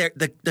fucking,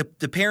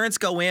 the parents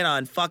go in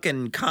on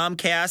fucking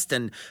Comcast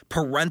and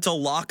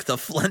parental lock the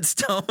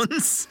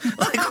Flintstones?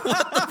 Like,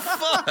 what the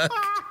fuck?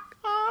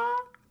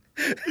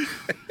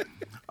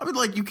 I mean,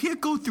 you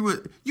can't go through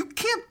it. You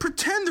can't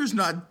pretend there's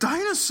not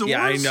dinosaurs.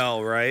 Yeah, I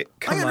know, right?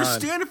 Come on. I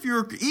understand if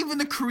even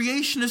the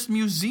Creationist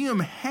Museum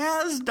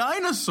has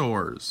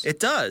dinosaurs. It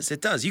does.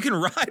 You can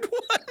ride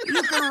one.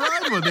 You can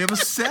ride one. They have a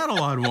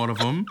saddle on one of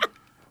them.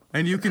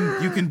 And you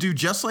can do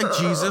just like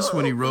Jesus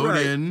when he rode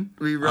in.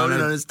 He rode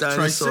in on his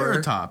dinosaur.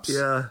 Triceratops.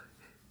 Yeah.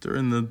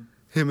 During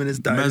him and his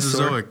dinosaur.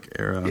 Mesozoic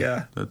era.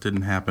 Yeah. That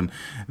didn't happen.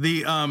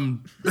 The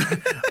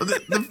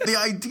the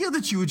idea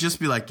that you would just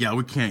be like, yeah,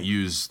 we can't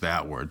use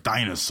that word.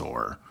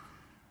 Dinosaur.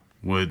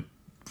 What?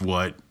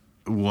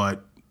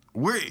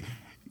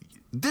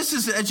 This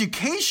is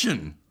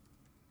education.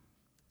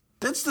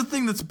 That's the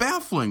thing that's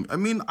baffling. I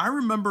mean, I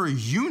remember a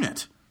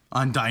unit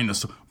on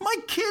dinosaurs. My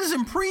kid's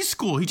in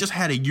preschool. He just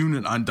had a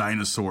unit on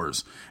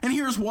dinosaurs. And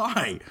here's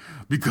why.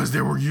 Because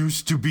there were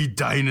used to be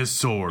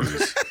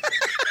dinosaurs.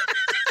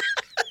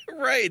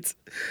 Right.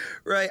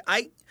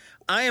 I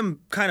am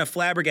kind of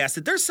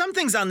flabbergasted. There's some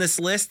things on this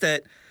list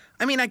that,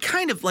 I mean, I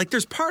kind of,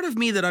 there's part of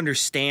me that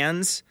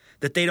understands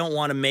that they don't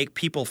want to make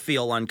people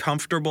feel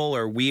uncomfortable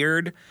or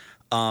weird.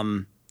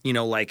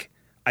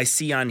 I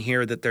see on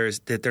here that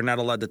they're not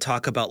allowed to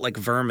talk about like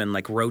vermin,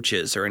 like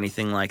roaches or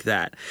anything like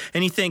that.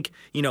 And you think,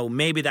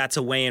 maybe that's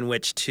a way in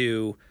which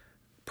to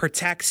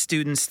protect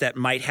students that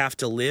might have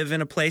to live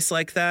in a place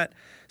like that.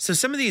 So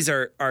some of these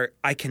are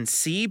I can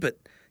see, but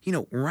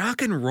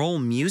rock and roll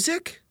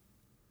music?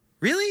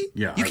 Really?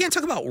 Yeah. You can't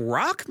talk about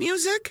rock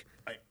music?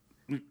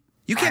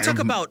 You can't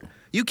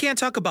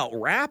talk about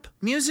rap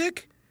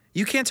music?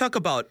 You can't talk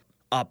about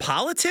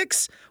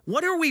politics?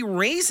 What are we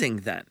raising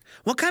then?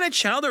 What kind of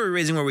child are we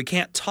raising where we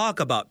can't talk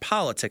about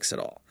politics at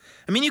all?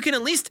 I mean, you can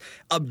at least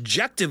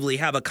objectively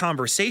have a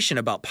conversation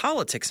about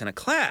politics in a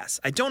class.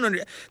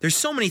 There's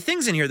so many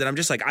things in here that I'm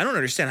just like, I don't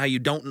understand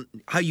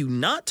how you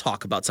not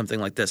talk about something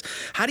like this.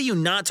 How do you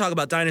not talk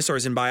about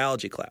dinosaurs in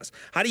biology class?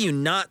 How do you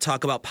not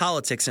talk about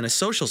politics in a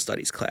social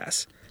studies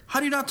class? How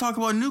do you not talk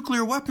about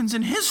nuclear weapons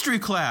in history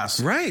class?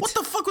 Right. What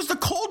the fuck was the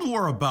Cold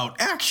War about?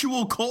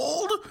 Actual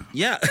cold?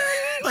 Yeah.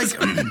 Like it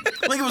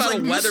was like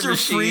Mr.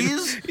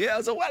 Freeze? Yeah, it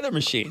was a weather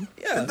machine.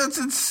 Yeah. That's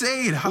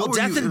insane.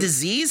 Death and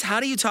disease?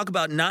 How do you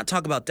not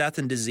talk about death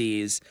and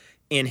disease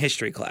in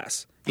history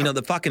class?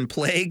 The fucking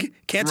plague.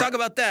 Can't talk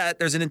about that.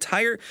 There's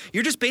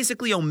you're just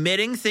basically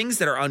omitting things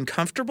that are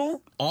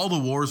uncomfortable. All the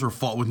wars were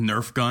fought with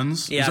Nerf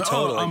guns. Yeah,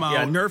 totally. I'm out.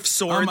 Yeah, Nerf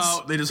swords. I'm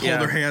out. They just hold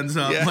their hands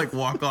up, like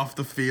walk off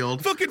the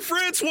field. Fucking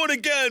France won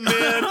again,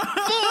 man.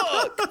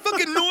 Fuck.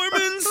 Fucking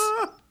Normans.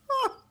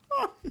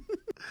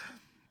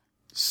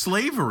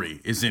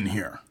 Slavery is in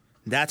here.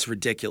 That's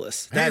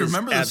ridiculous. Hey,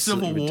 remember the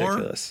Civil War?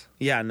 Ridiculous.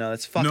 Yeah, no,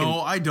 that's fucking...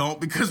 No, I don't,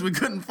 because we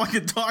couldn't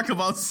fucking talk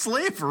about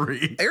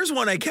slavery. Here's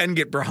one I can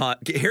get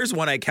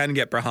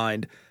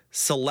behind.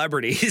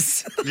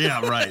 Celebrities.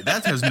 Yeah, right.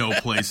 That has no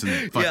place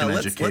in fucking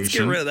education. Let's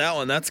get rid of that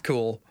one. That's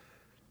cool.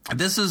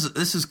 This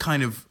is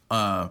kind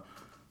of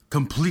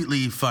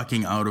completely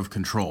fucking out of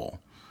control.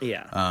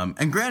 Yeah.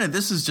 And granted,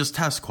 this is just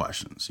test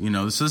questions.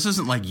 So this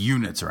isn't like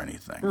units or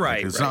anything.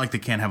 Right. It's not like they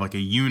can't have like a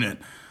unit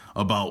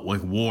about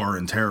like war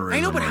and terrorism.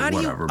 I know, but how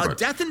whatever, do you?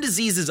 Death and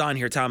disease is on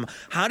here, Tom.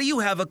 How do you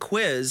have a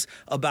quiz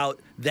about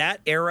that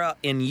era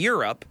in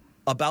Europe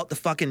about the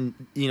fucking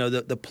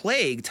the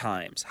plague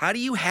times? How do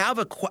you have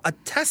a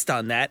test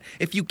on that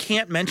if you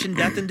can't mention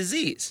death and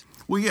disease?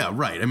 Well, yeah,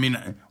 right. I mean,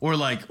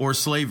 or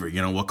slavery.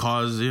 What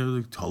caused?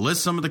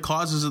 List some of the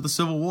causes of the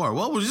Civil War.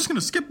 Well, we're just going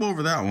to skip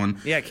over that one.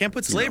 Yeah, I can't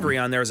put slavery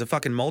on there as a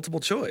fucking multiple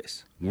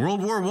choice.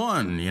 World War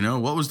I.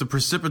 What was the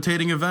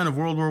precipitating event of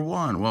World War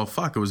I? Well,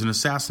 fuck, it was an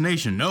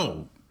assassination.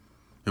 No,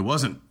 it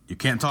wasn't. You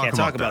can't talk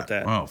about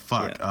that. Oh,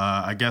 fuck.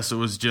 Yeah. I guess it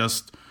was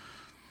just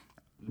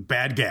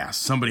bad gas.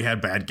 Somebody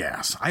had bad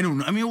gas. I don't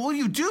know. I mean, what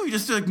do? You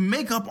just like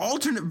make up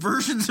alternate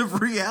versions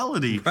of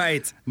reality.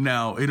 Right.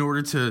 Now, in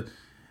order to...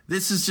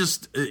 This is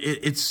just,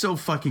 it's so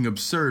fucking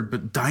absurd,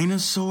 but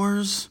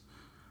dinosaurs?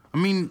 I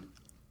mean,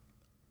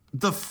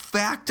 the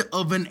fact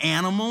of an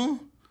animal?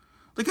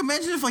 Like,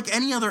 imagine if, like,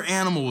 any other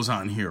animal was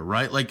on here,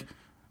 right? Like,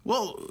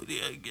 well,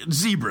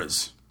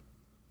 zebras.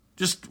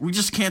 We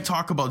just can't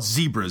talk about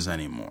zebras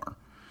anymore.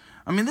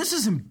 I mean, this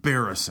is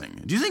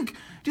embarrassing. Do you think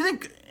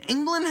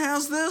England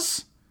has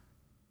this?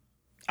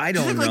 I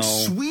don't know. Do you think,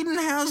 like, Sweden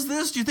has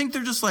this? Do you think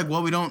they're just like,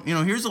 well, we don't,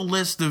 here's a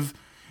list of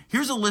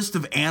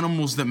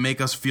animals that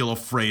make us feel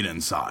afraid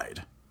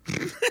inside.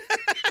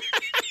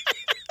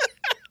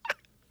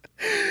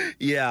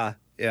 Yeah.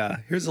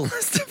 Here's a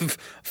list of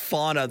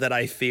fauna that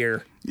I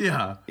fear.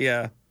 Yeah.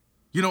 Yeah.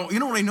 You know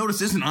what I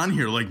noticed isn't on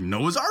here? Like,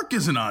 Noah's Ark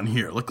isn't on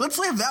here. Like, let's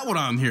leave that one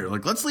on here.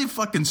 Like, let's leave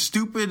fucking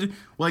stupid...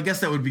 Well, I guess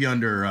that would be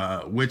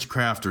under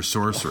witchcraft or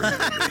sorcery.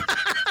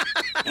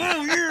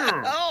 Oh,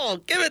 yeah. Oh,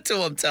 give it to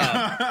him,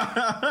 Tom.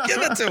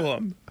 Give it to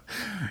him.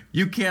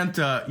 You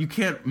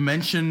can't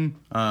mention...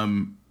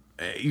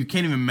 you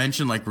can't even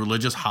mention, like,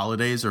 religious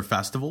holidays or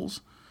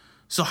festivals.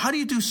 So how do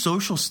you do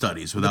social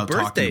studies without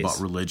talking about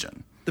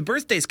religion? The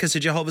birthdays, because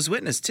of Jehovah's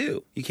Witness,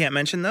 too. You can't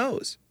mention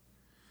those.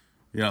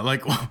 Yeah,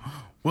 like...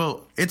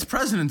 Well, it's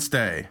President's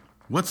Day.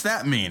 What's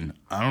that mean?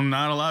 I'm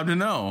not allowed to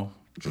know.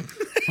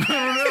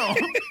 I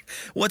don't know.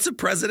 What's a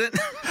president?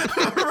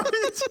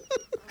 Right?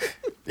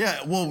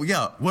 Yeah, well,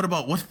 yeah. What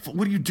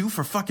do you do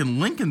for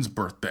fucking Lincoln's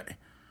birthday?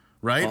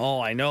 Right?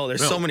 Oh, I know.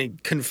 There's so many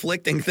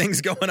conflicting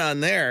things going on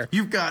there.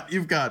 You've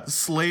got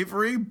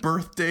slavery,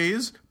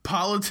 birthdays,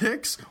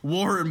 politics,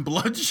 war and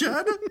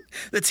bloodshed.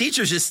 The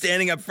teacher's just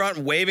standing up front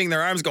and waving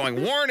their arms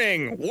going,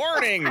 warning,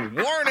 warning,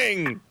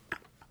 warning.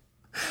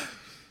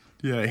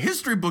 Yeah,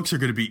 history books are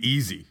going to be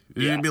easy.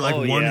 It's going to be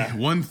like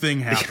one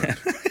thing happened.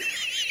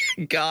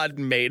 God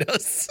made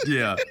us.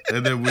 Yeah,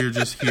 and then we're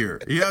just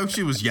here. He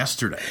actually was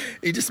yesterday.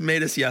 He just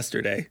made us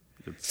yesterday.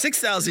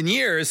 6,000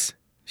 years?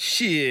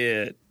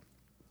 Shit.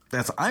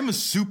 I'm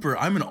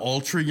an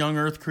ultra young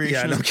Earth creationist.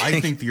 Yeah, no kidding.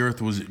 I think the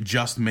Earth was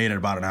just made at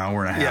about an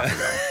hour and a half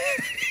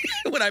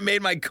ago. When I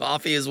made my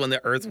coffee is when the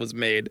Earth was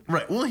made.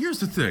 Right. Well, here's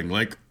the thing.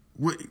 Like,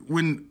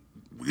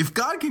 if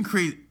God can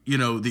create,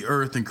 the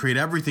Earth and create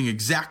everything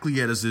exactly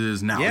as it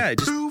is now,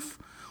 poof.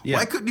 Yeah.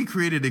 Why couldn't He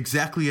create it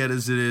exactly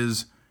as it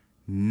is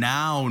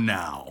now?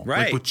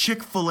 Right. Like with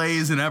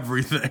Chick-fil-A's and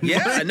everything.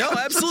 Yeah, no,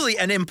 absolutely.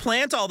 And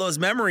implant all those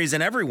memories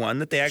in everyone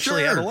that they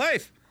actually have a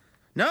life.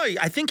 No,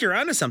 I think you're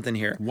onto something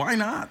here. Why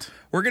not?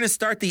 We're going to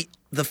start the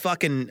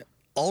fucking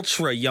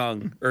ultra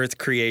young Earth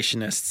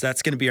creationists.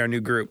 That's going to be our new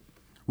group.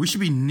 We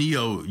should be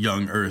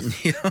neo-young Earth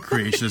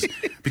creationists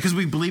because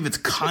we believe it's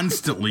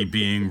constantly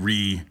being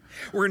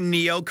We're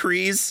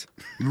neo-crees.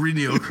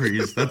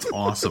 Neo-crees. That's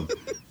awesome.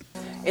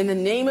 In the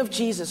name of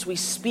Jesus, we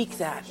speak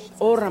that.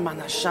 Ora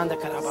mana shanda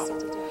karaba.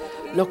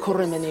 Lo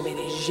koremene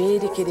bere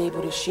jede kede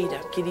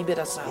burishida kidi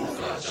berasana.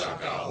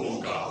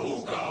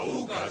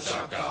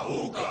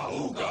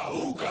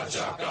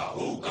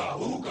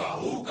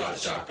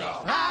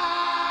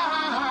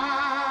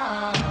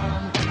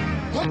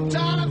 Hooked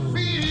on a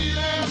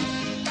feeling.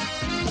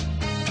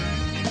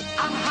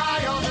 I'm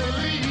high on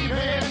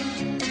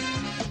believing.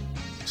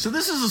 So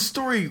this is a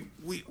story,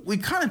 we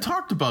kind of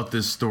talked about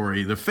this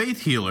story. The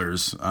faith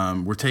healers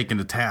were taken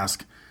to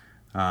task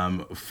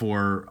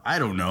for, I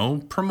don't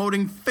know,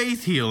 promoting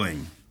faith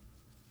healing,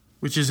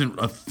 which isn't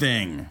a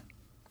thing.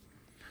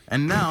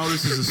 And now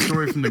this is a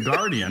story from The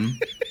Guardian.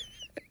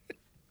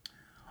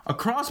 A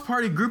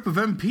cross-party group of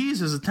MPs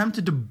has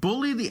attempted to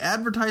bully the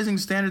Advertising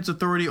Standards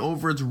Authority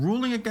over its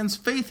ruling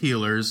against faith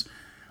healers,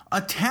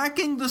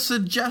 attacking the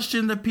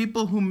suggestion that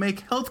people who make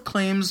health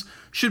claims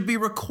should be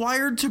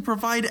required to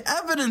provide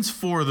evidence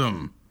for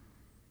them.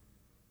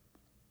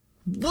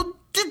 What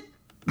did...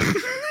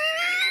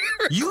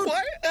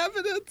 Require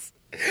evidence?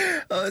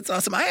 Oh, that's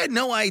awesome. I had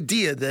no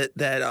idea that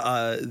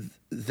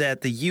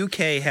the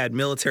UK had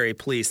military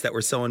police that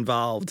were so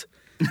involved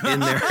in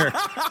there.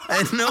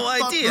 I had no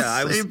idea.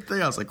 Same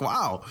thing. I was like,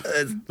 wow,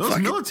 those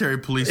military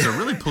police are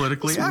really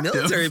politically active.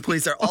 Military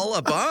police are all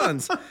up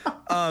ons.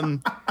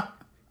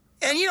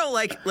 And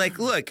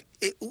look,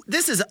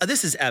 this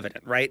is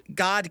evident, right?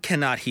 God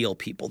cannot heal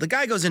people. The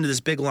guy goes into this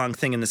big long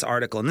thing in this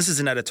article, and this is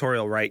an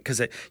editorial, right? Because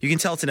you can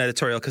tell it's an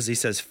editorial because he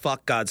says,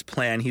 "Fuck God's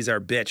plan. He's our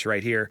bitch,"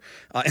 right here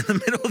in the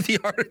middle of the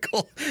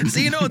article. So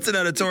it's an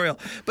editorial.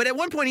 But at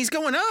one point, he's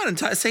going on and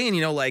saying,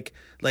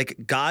 like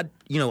God,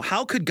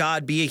 how could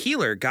God be a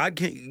healer? God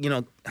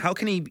can, how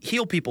can he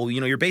heal people?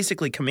 You're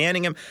basically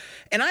commanding him.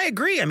 And I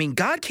agree. I mean,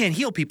 God can't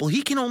heal people.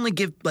 He can only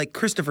give, like,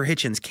 Christopher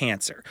Hitchens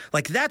cancer.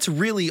 Like, that's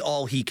really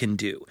all he can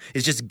do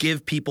is just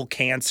give people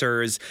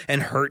cancers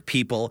and hurt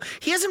people.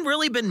 He hasn't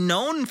really been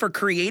known for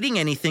creating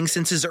anything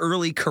since his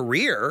early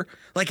career.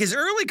 Like, his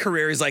early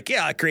career is like,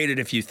 yeah, I created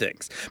a few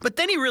things. But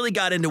then he really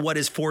got into what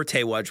his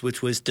forte was,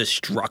 which was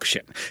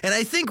destruction. And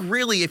I think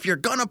really, if you're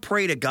going to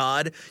pray to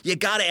God, you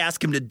got to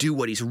ask him to do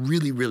what he's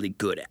really, really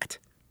good at.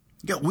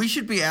 Yeah, we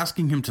should be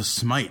asking him to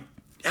smite.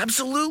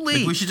 Absolutely.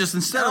 Like we should just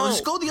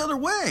just go the other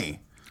way.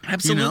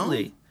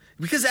 Absolutely.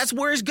 Because that's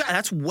where he's got.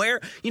 That's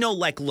where,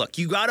 look,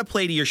 you got to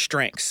play to your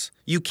strengths.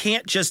 You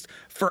can't just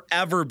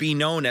forever be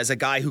known as a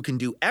guy who can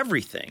do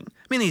everything.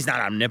 I mean, he's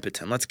not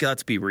omnipotent.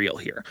 Let's be real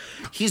here.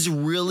 He's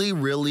really,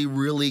 really,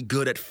 really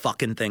good at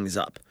fucking things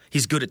up.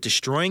 He's good at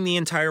destroying the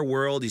entire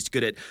world. He's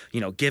good at,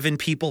 giving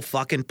people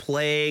fucking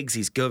plagues.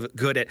 He's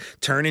good at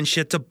turning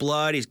shit to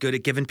blood. He's good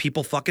at giving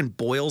people fucking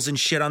boils and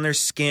shit on their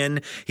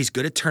skin. He's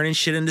good at turning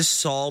shit into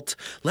salt.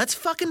 Let's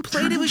fucking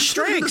play to his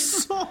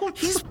strengths.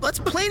 Let's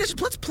play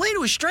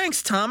to his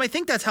strengths, Tom. I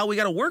think that's how we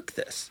got to work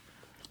this.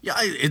 Yeah,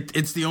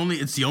 it's the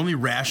only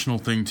rational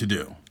thing to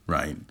do,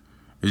 right?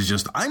 Is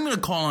just I'm going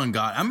to call on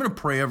God. I'm going to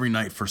pray every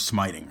night for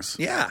smitings.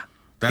 Yeah.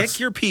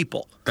 Pick your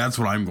people. That's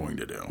what I'm going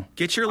to do.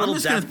 Get your little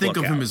death book out. I'm just going to think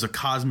of him as a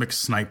cosmic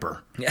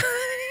sniper.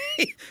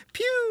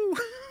 Pew!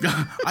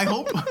 I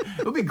hope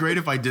it would be great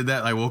if I did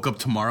that. I woke up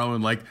tomorrow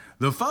and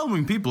the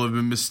following people have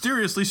been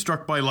mysteriously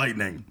struck by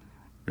lightning.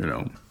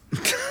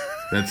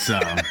 That's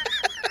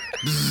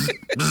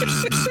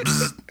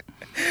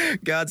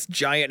God's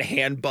giant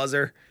hand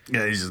buzzer.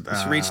 Yeah, he's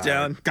just reach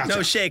down. Gotcha.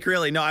 No, shake.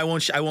 Really? No, I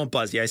won't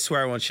buzz you. I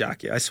swear I won't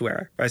shock you. I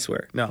swear.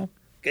 No.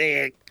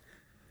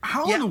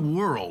 How in the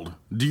world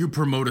do you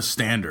promote a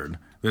standard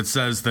that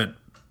says that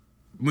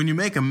when you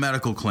make a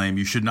medical claim,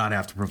 you should not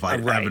have to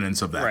provide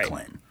evidence of that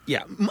claim?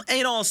 Yeah.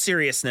 In all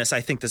seriousness, I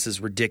think this is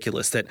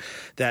ridiculous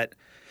that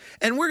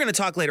and we're going to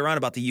talk later on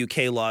about the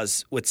UK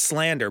laws with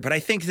slander, but I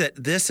think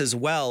that this as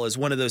well is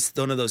one of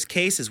those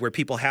cases where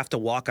people have to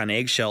walk on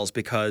eggshells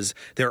because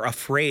they're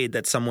afraid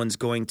that someone's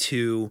going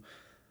to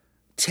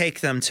take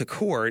them to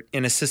court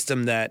in a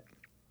system that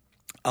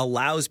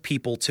allows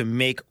people to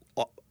make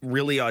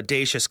really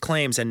audacious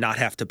claims and not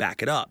have to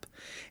back it up.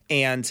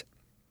 And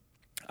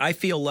I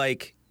feel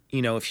like,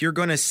 if you're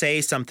going to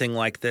say something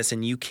like this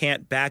and you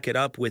can't back it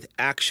up with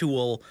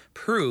actual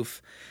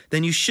proof,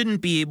 then you shouldn't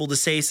be able to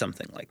say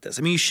something like this.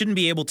 I mean, you shouldn't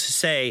be able to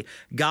say,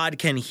 God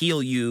can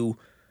heal you,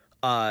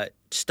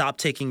 stop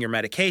taking your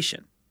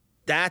medication.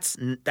 That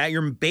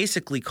you're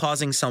basically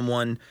causing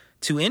someone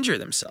to injure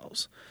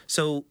themselves.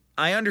 So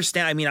I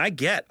understand. I mean, I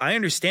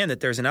understand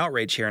that there's an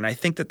outrage here, and I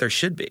think that there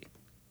should be.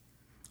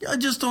 I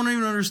just don't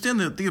even understand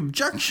the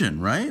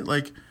objection, right?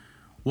 Like,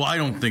 well, I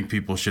don't think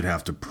people should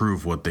have to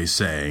prove what they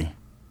say.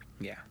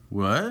 Yeah.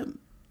 What?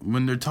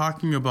 When they're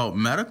talking about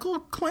medical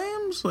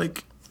claims?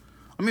 Like,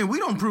 I mean, we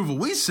don't prove what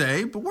we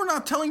say, but we're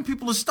not telling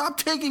people to stop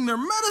taking their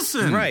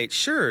medicine. Right,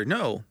 sure,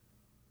 no.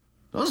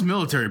 Those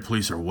military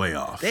police are way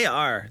off. They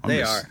are.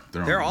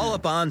 They're all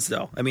up ons,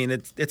 though. I mean,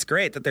 it's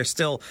great that they're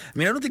still. I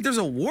mean, I don't think there's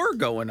a war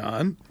going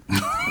on.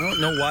 I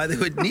don't know why they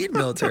would need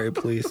military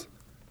police.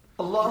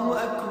 Allahu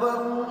Akbar,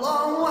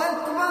 Allahu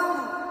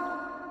Akbar.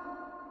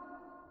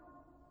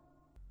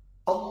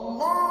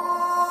 Allahu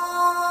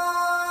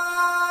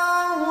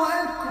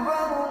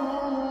Akbar,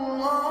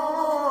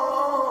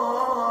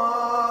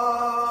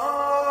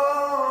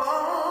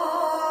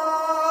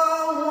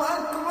 Allahu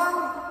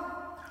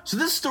Akbar. So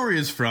this story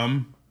is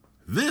from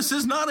This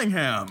is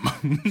Nottingham,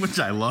 which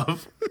I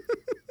love.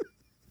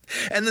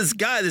 And this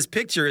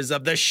picture is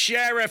of the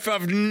Sheriff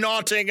of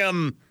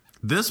Nottingham.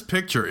 This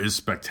picture is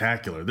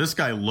spectacular. This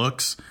guy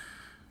looks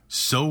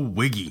so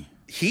wiggy.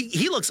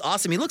 He looks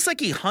awesome. He looks like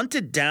he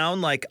hunted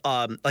down like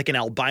an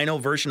albino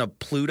version of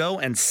Pluto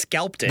and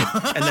scalped it,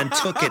 and then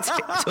took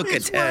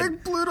its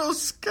head.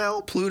 Pluto's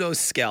scalp. Pluto's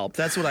scalp.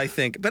 That's what I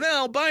think. But an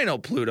albino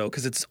Pluto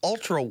because it's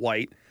ultra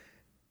white.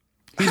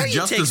 He's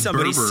Justice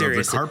Berber of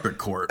the carpet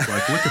court.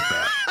 Like, look at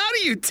that. How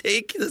do you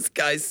take this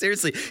guy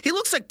seriously? He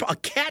looks like a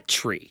cat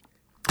tree.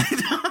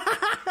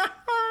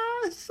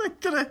 Is that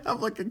gonna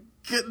have like a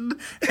kitten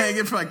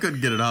hanging? If I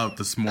couldn't get it out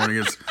this morning,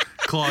 its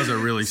claws are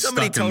really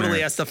Somebody stuck in there.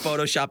 totally has to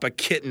Photoshop a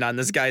kitten on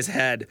this guy's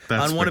head.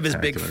 That's on one of his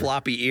big spectacular.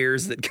 floppy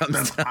ears that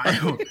comes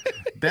down.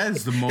 That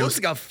is the He looks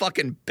most. like a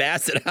fucking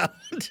basset hound.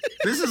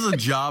 This is a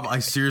job I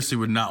seriously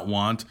would not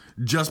want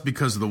just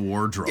because of the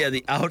wardrobe. Yeah,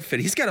 the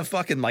outfit. He's got a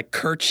fucking like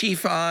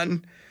kerchief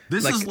on.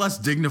 This like, is less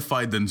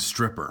dignified than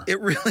stripper. It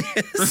really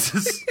is. This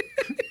is.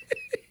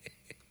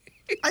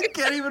 I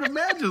can't even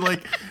imagine.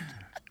 Like,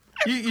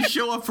 you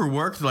show up for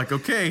work, they're like,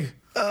 okay,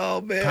 oh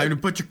man, time to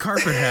put your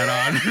carpet hat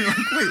on. You're like,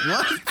 wait,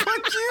 what?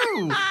 Fuck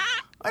you!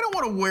 I don't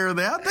want to wear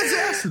that. That's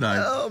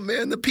asinine. Oh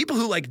man, the people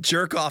who like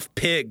jerk off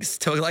pigs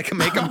to like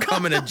make them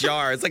come in a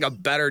jar. It's like a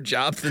better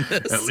job than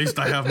this. At least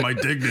I have my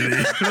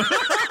dignity.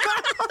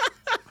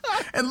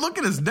 And look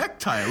at his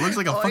necktie. It looks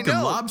like a fucking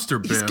lobster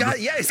bib. He's got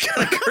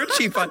a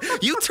kerchief on.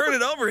 You turn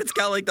it over, it's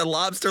got like the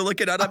lobster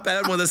looking up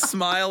at him with a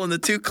smile and the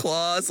two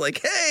claws, like,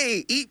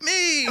 hey, eat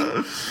me.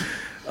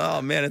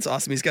 Oh man, it's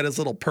awesome. He's got his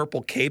little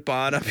purple cape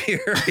on up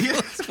here. He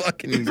looks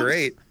fucking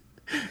great.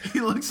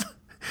 He looks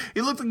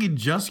like he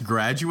just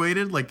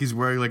graduated, like he's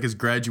wearing like his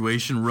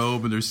graduation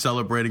robe and they're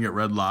celebrating at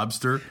Red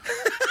Lobster.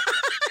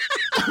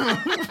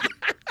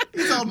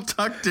 He's all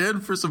tucked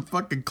in for some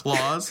fucking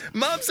claws.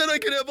 Mom said I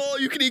could have all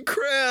you can eat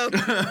crab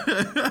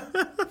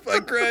if I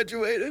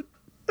graduated.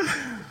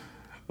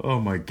 Oh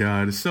my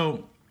God.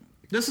 So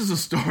this is a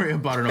story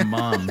about an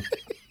imam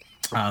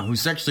who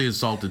sexually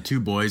assaulted two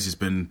boys. He's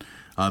been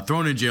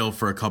thrown in jail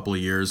for a couple of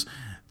years.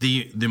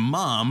 The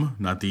mom,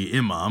 not the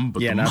imam, but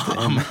the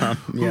mom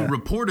who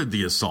reported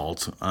the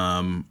assault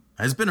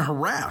has been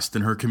harassed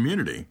in her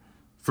community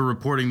for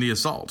reporting the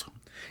assault.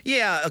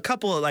 Yeah, a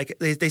couple of like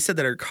they said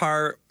that her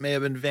car may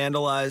have been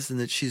vandalized and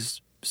that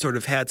she's sort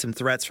of had some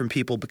threats from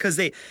people because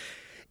I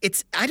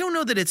don't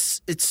know that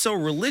it's so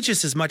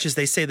religious as much as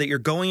they say that you're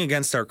going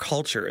against our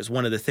culture is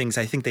one of the things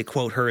I think they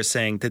quote her as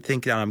saying to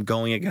think that I'm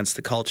going against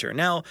the culture.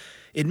 Now,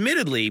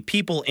 admittedly,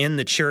 people in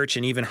the church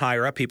and even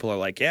higher up people are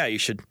like, yeah, you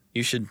should,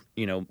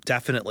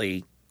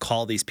 definitely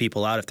call these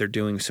people out if they're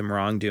doing some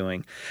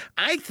wrongdoing.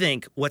 I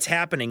think what's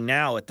happening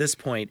now at this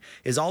point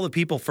is all the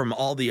people from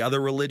all the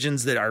other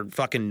religions that are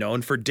fucking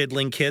known for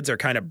diddling kids are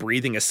kind of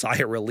breathing a sigh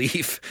of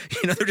relief.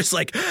 They're just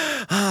like,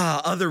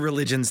 other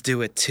religions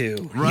do it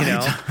too.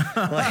 Right.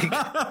 Like,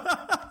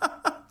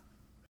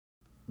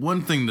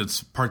 one thing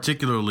that's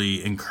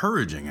particularly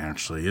encouraging,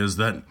 actually, is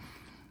that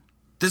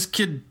this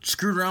kid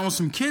screwed around with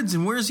some kids,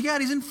 and where's he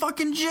at? He's in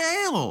fucking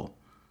jail.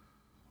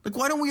 Like,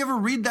 why don't we ever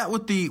read that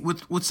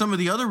with some of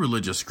the other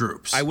religious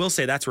groups? I will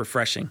say that's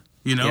refreshing.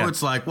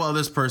 It's like, well,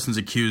 this person's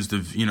accused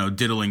of,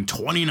 diddling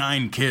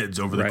 29 kids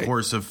over the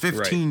course of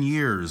 15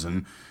 years.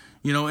 And,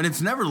 and it's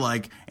never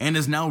like, and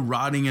is now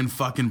rotting in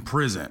fucking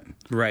prison.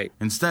 Right.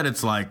 Instead,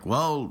 it's like,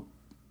 well,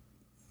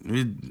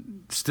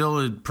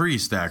 still a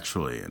priest,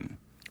 actually. And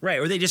right.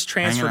 Or they just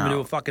transfer him into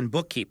a fucking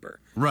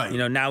bookkeeper. Right.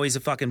 Now he's a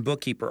fucking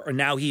bookkeeper. Or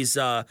now he's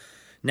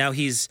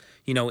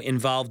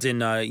involved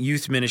in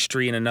youth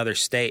ministry in another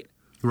state.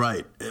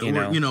 Right.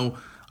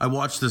 I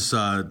watched this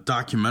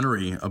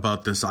documentary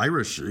about this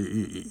Irish,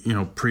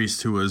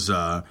 priest who was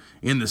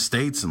in the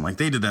States, and like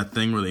they did that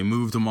thing where they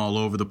moved him all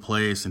over the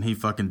place, and he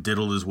fucking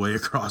diddled his way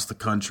across the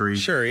country.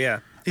 Sure, yeah.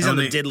 He's on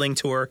the diddling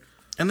tour.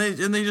 And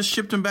they just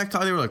shipped him back to.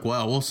 They were like,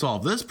 well, we'll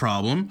solve this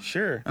problem.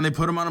 Sure. And they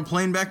put him on a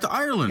plane back to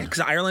Ireland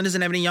because Ireland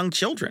doesn't have any young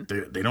children.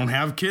 They don't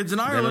have kids in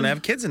Ireland. They don't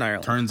have kids in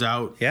Ireland. Turns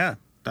out,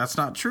 that's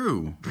not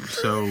true.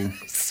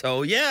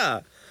 So yeah.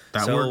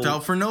 That worked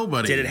out for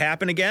nobody. Did it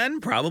happen again?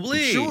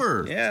 Probably.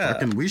 Sure.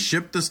 Yeah. We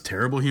shipped this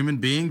terrible human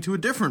being to a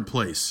different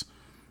place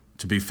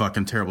to be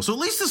fucking terrible. So at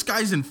least this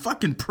guy's in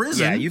fucking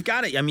prison. Yeah, you've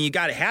got it. I mean, you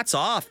got it. Hats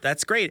off.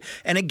 That's great.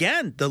 And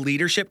again, the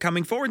leadership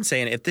coming forward and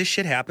saying, if this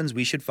shit happens,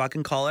 we should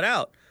fucking call it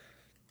out.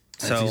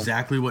 That's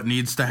exactly what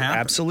needs to happen.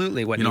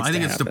 Absolutely what needs to happen. I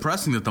think it's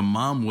depressing that the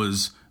mom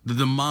was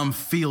the mom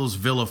feels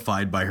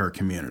vilified by her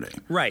community.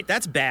 Right.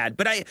 That's bad.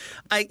 But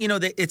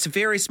it's a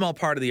very small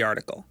part of the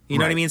article. You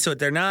know what I mean? So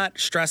they're not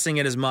stressing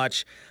it as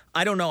much.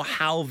 I don't know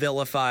how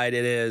vilified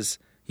it is.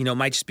 You know, it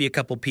might just be a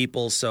couple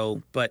people.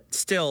 But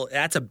still,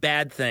 that's a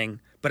bad thing.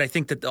 But I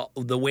think that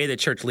the way the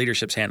church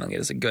leadership's handling it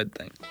is a good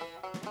thing.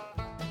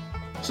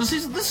 So see,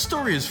 this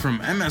story is from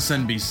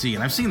MSNBC,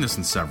 and I've seen this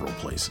in several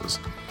places.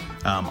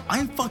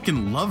 I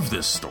fucking love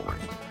this story.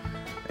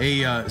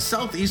 A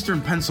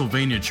southeastern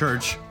Pennsylvania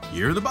church,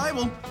 year of the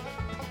Bible.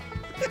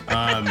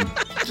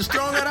 Just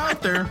throwing that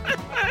out there.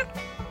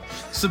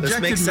 Subjected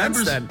this makes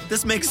members. Sense, then.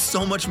 This makes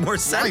so much more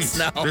sense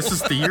now. This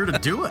is the year to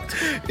do it.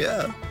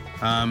 Yeah.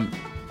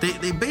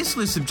 They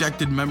basically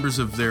subjected members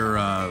of their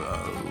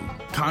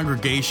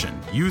congregation,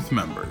 youth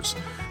members,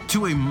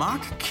 to a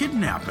mock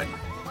kidnapping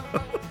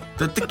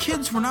that the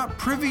kids were not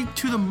privy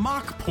to the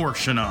mock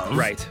portion of.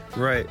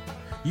 Right.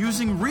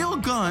 Using real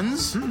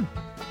guns.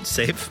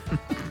 Safe.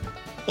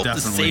 Hope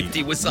Definitely the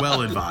safety was well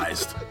on.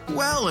 advised.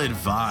 Well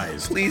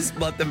advised. Please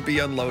let them be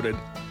unloaded.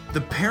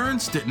 The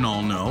parents didn't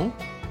all know.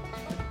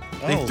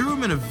 They threw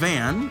them in a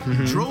van,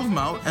 drove them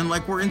out, and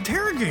were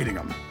interrogating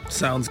them.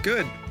 Sounds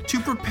good. To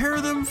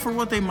prepare them for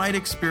what they might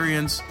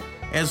experience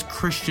as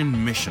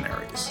Christian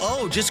missionaries.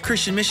 Oh, just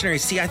Christian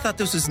missionaries. See, I thought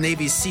this was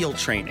Navy SEAL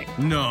training.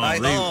 No.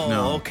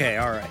 No. Okay,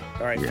 all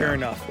right, yeah. Fair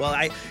enough. Well,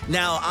 I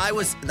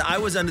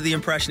was under the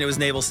impression it was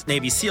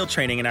Navy SEAL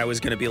training, and I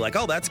was going to be like,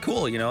 oh, that's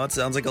cool. You know, that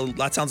sounds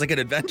like an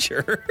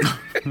adventure.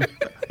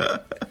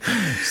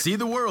 See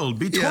the world,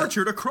 be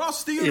tortured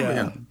across the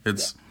universe.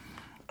 It's.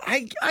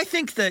 I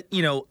think that,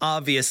 you know,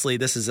 obviously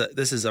this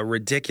is a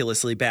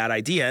ridiculously bad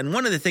idea. And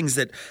one of the things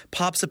that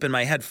pops up in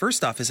my head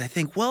first off is I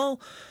think,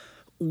 well,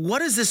 what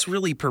does this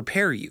really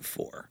prepare you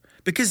for?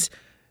 Because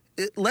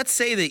let's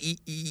say that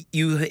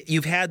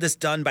you've had this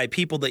done by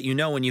people that you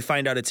know and you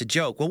find out it's a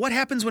joke. Well, what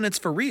happens when it's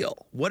for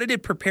real? What did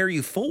it prepare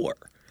you for?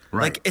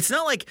 Right. Like, it's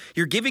not like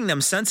you're giving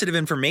them sensitive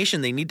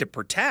information they need to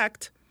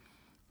protect.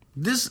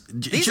 These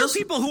are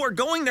people who are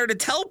going there to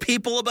tell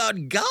people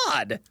about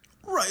God.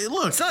 Right,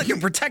 look. It's not like you're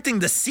protecting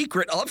the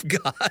secret of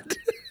God.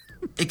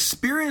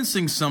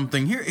 Experiencing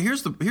something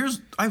here's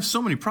I have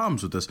so many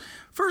problems with this.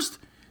 First,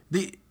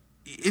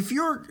 if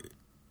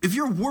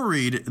you're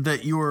worried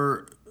that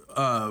your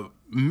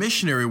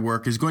missionary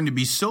work is going to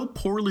be so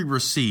poorly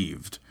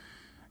received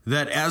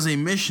that as a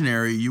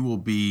missionary you will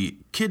be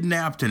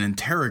kidnapped and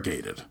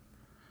interrogated,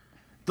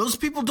 those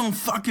people don't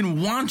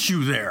fucking want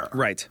you there.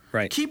 Right.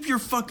 Keep your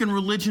fucking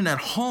religion at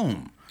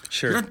home.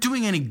 Sure. You're not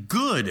doing any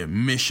good,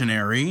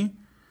 missionary.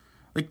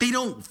 They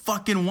don't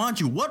fucking want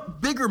you.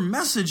 What bigger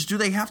message do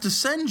they have to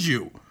send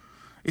you?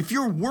 If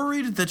you're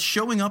worried that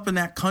showing up in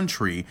that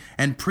country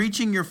and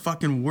preaching your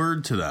fucking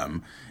word to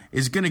them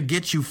is going to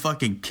get you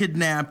fucking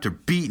kidnapped or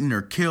beaten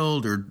or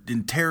killed or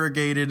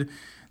interrogated,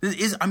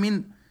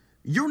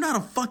 you're not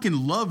a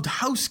fucking loved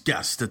house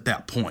guest at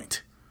that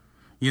point.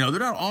 You know,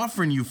 they're not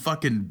offering you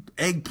fucking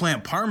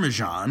eggplant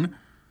parmesan.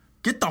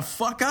 Get the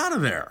fuck out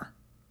of there.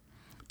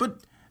 But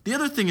the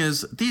other thing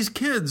is, these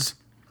kids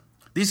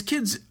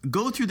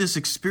go through this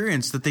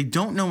experience that they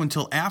don't know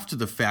until after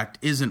the fact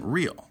isn't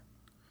real.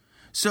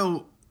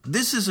 So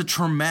this is a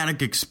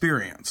traumatic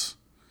experience.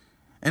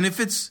 And if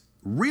it's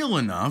real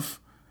enough,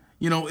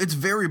 you know, it's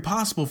very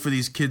possible for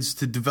these kids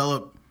to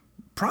develop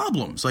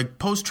problems like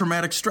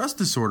post-traumatic stress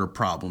disorder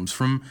problems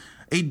from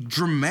a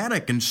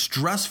dramatic and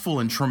stressful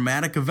and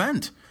traumatic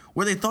event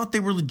where they thought they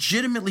were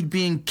legitimately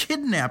being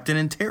kidnapped and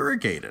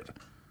interrogated.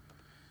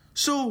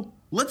 So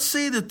let's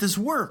say that this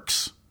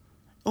works.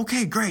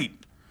 Okay,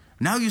 great.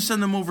 Now you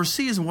send them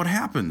overseas, and what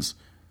happens?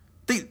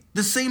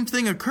 The same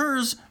thing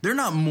occurs. They're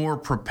not more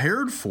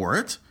prepared for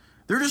it.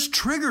 They're just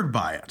triggered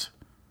by it.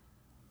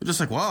 They're just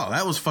like, wow,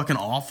 that was fucking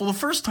awful the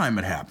first time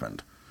it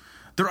happened.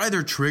 They're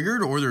either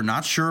triggered or they're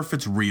not sure if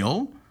it's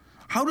real.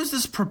 How does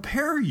this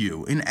prepare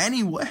you in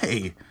any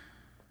way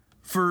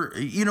for,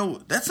 you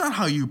know, that's not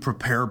how you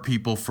prepare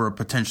people for a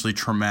potentially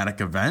traumatic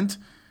event,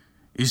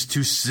 is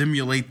to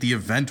simulate the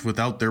event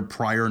without their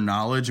prior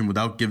knowledge and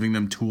without giving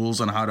them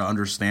tools on how to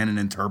understand and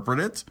interpret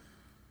it.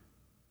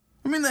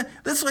 I mean,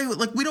 that's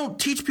like we don't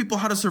teach people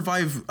how to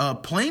survive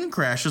plane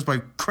crashes by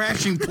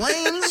crashing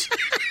planes.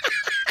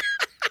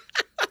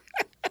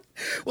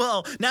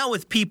 Well, now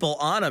with people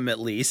on them, at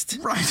least.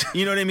 Right.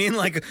 You know what I mean?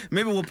 Like,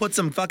 maybe we'll put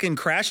some fucking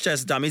crash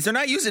test dummies. They're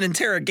not using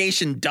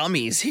interrogation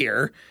dummies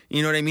here.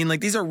 You know what I mean?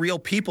 Like, these are real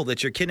people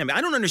that you're kidnapping.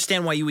 I don't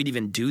understand why you would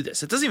even do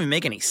this. It doesn't even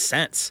make any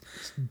sense.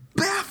 It's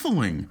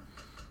baffling.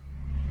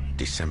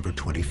 December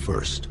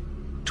 21st,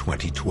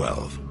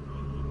 2012.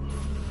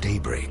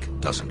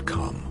 Daybreak doesn't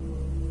come.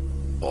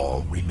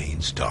 All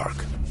remains dark.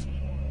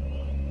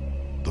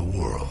 The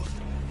world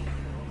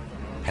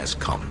has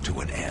come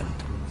to an end.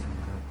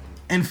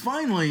 And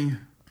finally,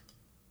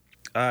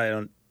 I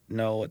don't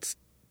know what's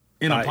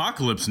in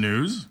apocalypse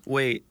news.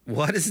 Wait,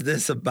 what is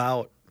this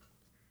about?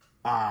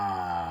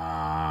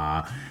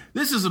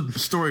 This is a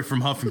story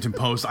from Huffington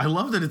Post. I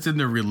love that it's in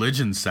the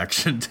religion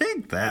section.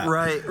 Take that.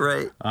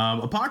 Right.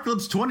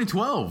 Apocalypse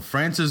 2012,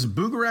 France's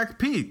Bugarak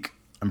Peak.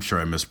 I'm sure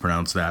I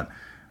mispronounced that.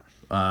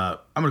 I'm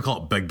going to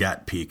call it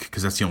Baguette Peak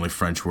because that's the only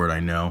French word I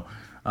know.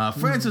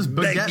 France's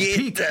Baguette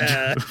Peak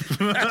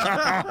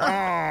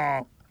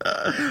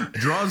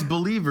draws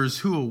believers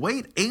who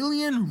await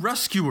alien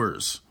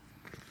rescuers.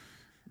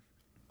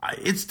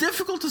 It's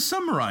difficult to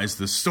summarize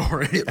this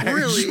story. It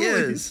really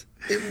is.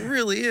 It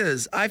really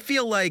is. I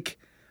feel like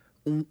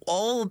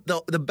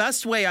the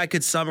best way I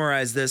could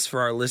summarize this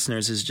for our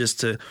listeners is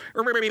just to.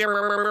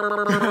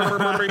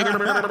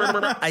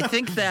 I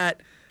think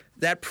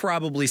that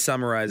probably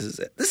summarizes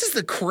it. This is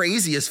the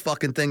craziest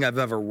fucking thing I've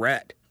ever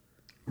read.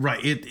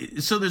 Right.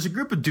 So there's a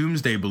group of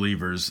doomsday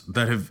believers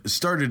that have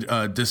started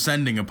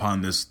descending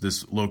upon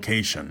this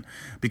location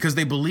because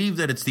they believe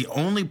that it's the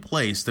only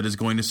place that is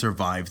going to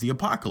survive the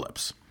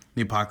apocalypse.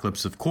 The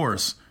apocalypse, of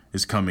course,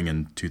 is coming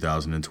in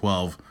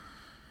 2012.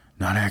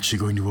 Not actually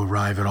going to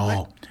arrive at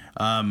all.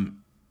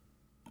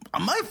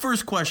 My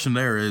first question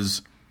there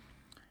is,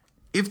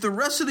 if the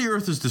rest of the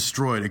Earth is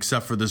destroyed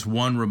except for this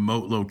one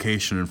remote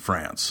location in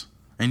France,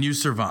 and you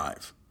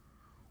survive,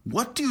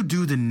 what do you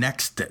do the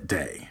next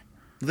day?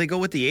 They go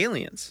with the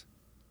aliens.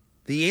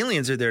 The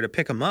aliens are there to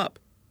pick them up.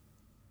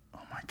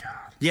 Oh my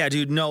God. Yeah,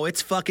 dude, no,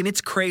 it's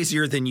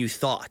crazier than you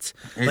thought.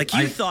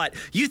 You thought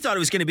it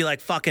was going to be like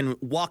fucking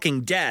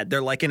Walking Dead.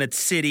 They're like in a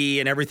city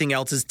and everything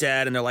else is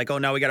dead and they're like, oh,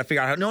 now we got to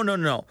figure out how.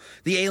 No.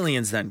 The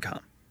aliens then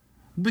come.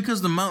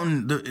 Because the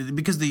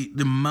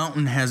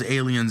mountain has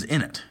aliens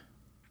in it.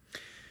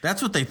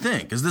 That's what they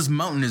think, is this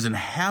mountain is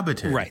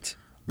inhabited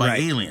by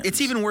aliens.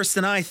 It's even worse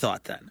than I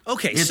thought then.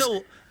 Okay,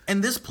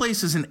 and this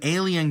place is an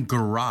alien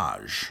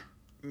garage.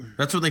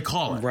 That's what they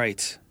call it.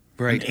 Right.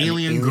 An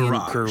alien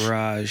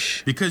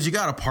garage. Because you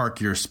got to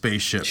park your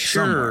spaceship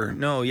somewhere.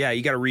 No, yeah,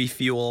 you got to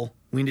refuel.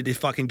 We need to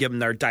fucking give them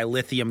their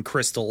dilithium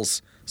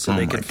crystals so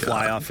they can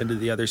fly off into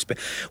the other space.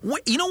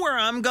 You know where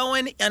I'm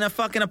going in a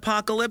fucking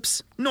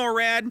apocalypse?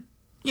 NORAD.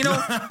 You know,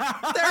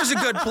 there's a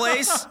good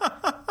place.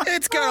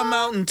 It's got a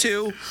mountain,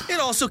 too. It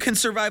also can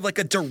survive like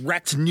a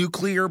direct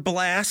nuclear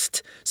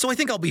blast. So I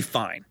think I'll be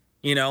fine.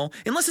 You know,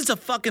 unless it's a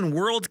fucking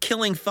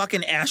world-killing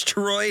fucking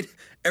asteroid,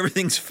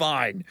 everything's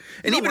fine.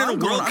 And even in a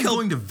world I'm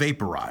going to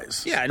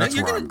vaporize. Yeah, no,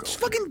 you're going to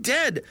fucking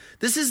dead.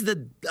 This is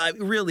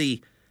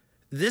really,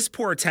 this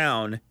poor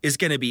town is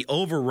going to be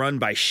overrun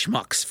by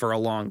schmucks for a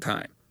long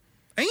time.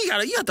 And you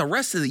got the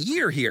rest of the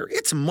year here.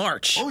 It's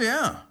March. Oh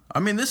yeah, I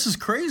mean this is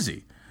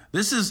crazy.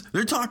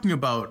 They're talking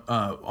about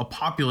a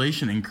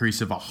population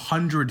increase of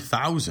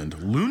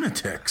 100,000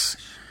 lunatics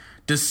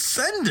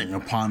descending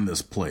upon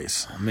this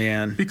place. Oh,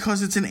 man.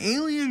 Because it's an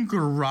alien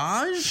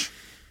garage?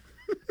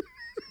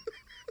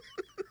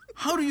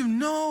 How do you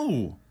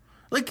know?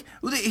 Like,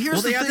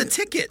 here's they had the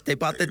ticket. They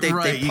bought they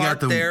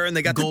parked there and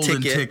they got the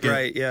ticket.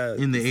 Right, yeah.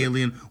 In the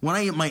alien. When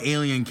I eat my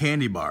alien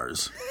candy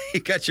bars.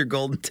 You got your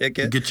golden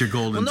ticket. Get your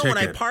golden ticket. When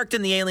I parked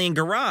in the alien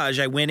garage,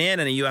 I went in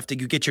and you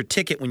get your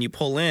ticket when you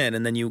pull in,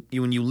 and then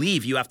when you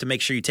leave, you have to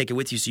make sure you take it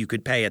with you so you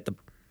could pay at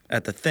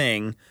the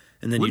thing.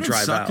 And then Wouldn't you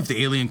drive it suck out. If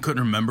the alien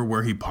couldn't remember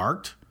where he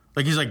parked?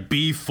 Like he's like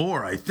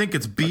B4. I think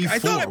it's B4. I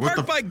thought I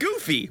parked by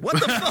Goofy. What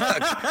the fuck?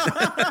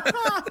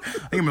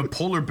 I think I'm in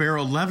Polar Bear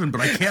 11,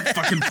 but I can't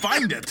fucking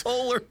find it.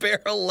 Polar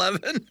Bear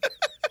 11.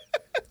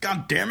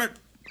 God damn it.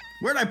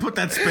 Where'd I put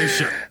that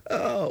spaceship?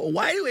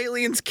 Why do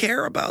aliens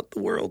care about the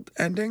world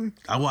ending?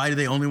 Why do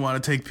they only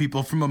want to take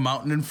people from a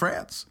mountain in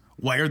France?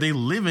 Why are they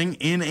living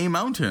in a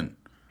mountain?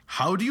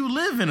 How do you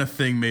live in a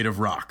thing made of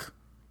rock?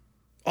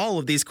 All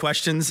of these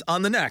questions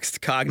on the next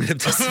Cognitive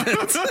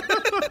Dissonance.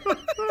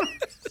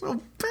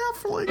 So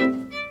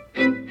baffling.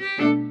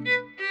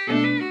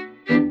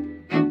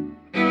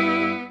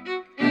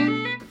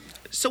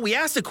 So we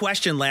asked a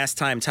question last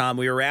time, Tom.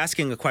 We were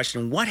asking a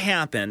question. What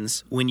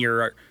happens when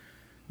you're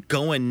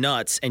going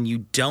nuts and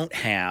you don't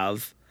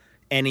have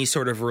any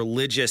sort of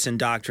religious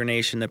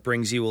indoctrination that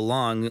brings you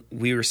along?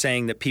 We were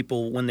saying that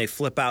people, when they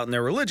flip out and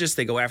they're religious,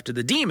 they go after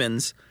the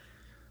demons.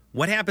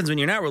 What happens when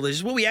you're not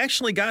religious? Well, we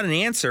actually got an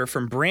answer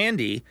from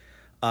Brandy.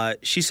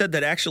 She said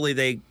that actually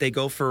they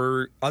go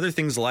for other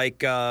things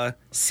like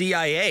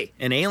CIA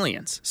and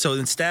aliens. So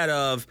instead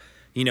of,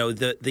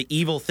 the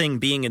evil thing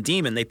being a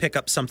demon, they pick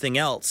up something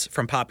else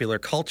from popular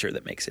culture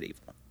that makes it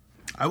evil.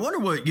 I wonder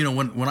what,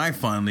 when I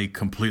finally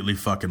completely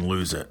fucking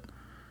lose it,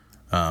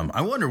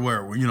 I wonder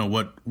where,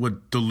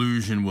 what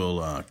delusion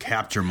will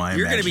capture my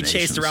You're imagination. You're going to be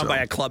chased around by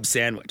a club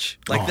sandwich.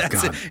 Like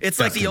that's God, it's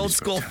like the old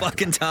school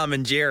fucking Tom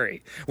and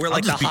Jerry, where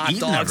like the hot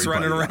dog's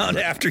running around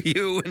after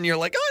you, and you're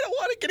like, I don't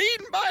want to get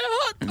eaten by a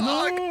hot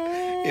dog.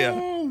 No.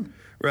 Yeah,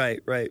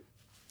 right.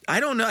 I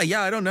don't know.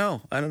 Yeah, I don't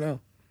know.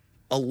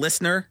 A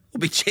listener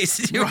will be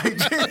chasing you.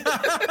 Right.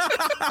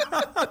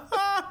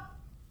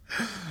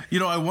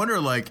 I wonder,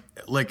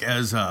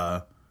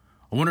 I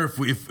wonder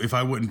if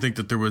I wouldn't think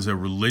that there was a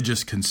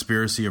religious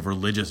conspiracy of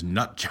religious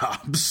nut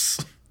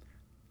jobs.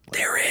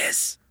 There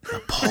is.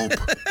 The Pope.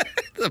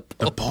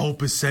 The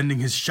Pope is sending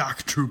his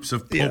shock troops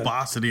of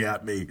poposity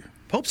at me.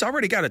 Pope's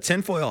already got a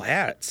tinfoil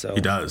hat, so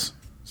he does.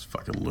 He's a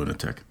fucking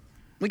lunatic.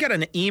 We got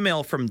an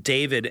email from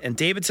David, and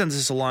David sends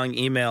us a long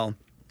email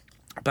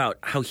about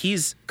how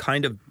he's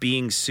kind of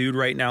being sued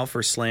right now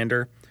for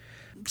slander.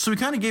 So he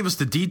kind of gave us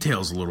the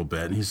details a little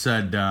bit. He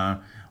said,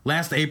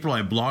 last April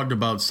I blogged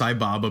about Sai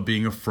Baba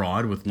being a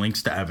fraud with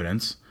links to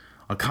evidence.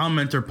 A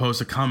commenter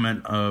posts a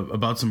comment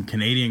about some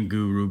Canadian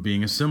guru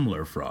being a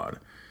similar fraud.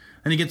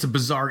 And he gets a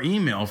bizarre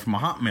email from a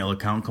Hotmail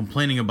account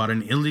complaining about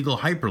an illegal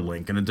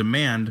hyperlink and a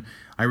demand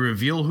I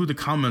reveal who the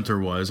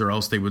commenter was or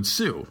else they would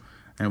sue.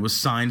 And it was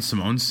signed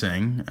Simone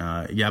Singh.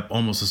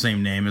 Almost the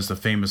same name as the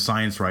famous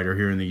science writer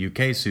here in the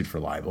UK sued for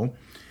libel.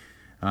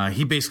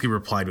 He basically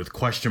replied with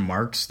question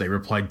marks. They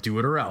replied, do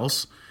it or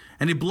else.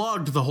 And he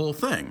blogged the whole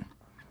thing.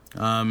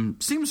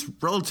 Seems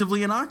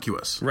relatively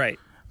innocuous. Right.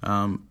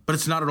 But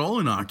it's not at all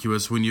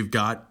innocuous when you've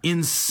got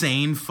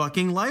insane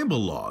fucking libel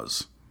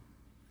laws.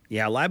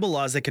 Yeah, libel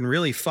laws that can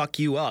really fuck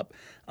you up.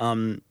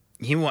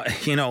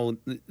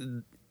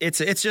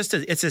 It's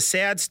a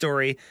sad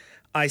story.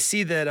 I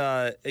see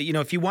that,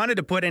 if you wanted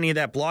to put any of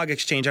that blog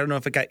exchange, I don't know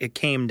if it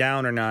came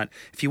down or not.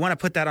 If you want to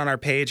put that on our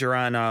page or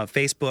on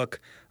Facebook,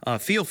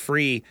 feel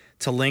free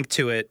to link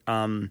to it.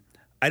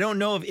 I don't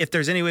know if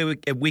there's any way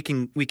we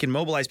can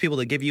mobilize people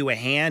to give you a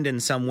hand in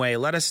some way.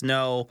 Let us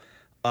know.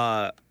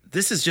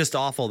 This is just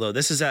awful, though.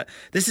 This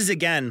is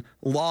again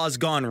laws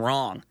gone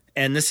wrong.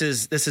 And this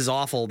is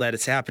awful that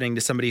it's happening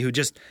to somebody who you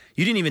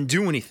didn't even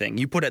do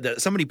anything.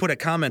 Somebody put a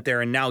comment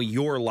there and now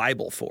you're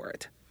liable for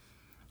it.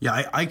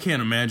 Yeah, I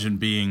can't imagine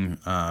being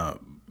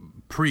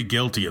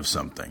pre-guilty of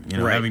something,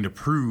 right. Having to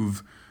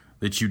prove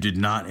that you did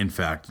not, in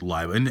fact,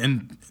 libel.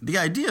 And the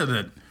idea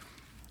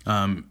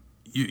that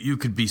you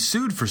could be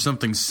sued for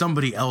something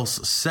somebody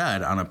else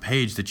said on a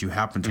page that you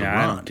happen to run.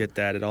 I don't get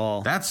that at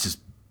all. That's just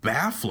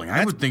baffling.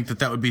 I would think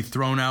that would be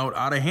thrown out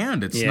of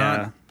hand. It's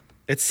not.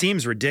 It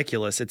seems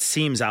ridiculous. It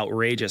seems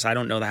outrageous. I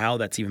don't know how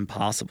that's even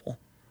possible.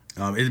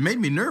 It made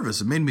me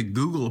nervous. It made me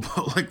Google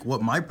about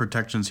what my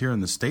protections here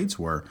in the States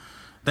were.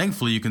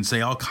 Thankfully, you can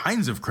say all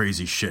kinds of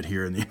crazy shit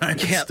here in the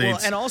United States. Well,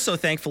 and also,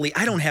 thankfully,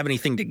 I don't have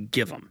anything to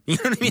give them. You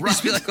know what I mean? Right.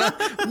 Just be like, well,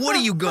 what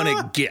are you going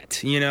to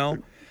get,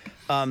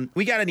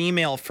 We got an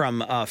email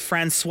from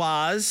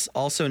Francoise,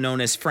 also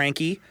known as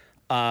Frankie.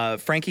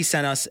 Frankie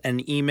sent us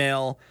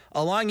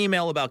a long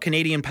email about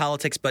Canadian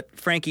politics. But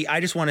Frankie, I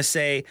just want to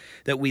say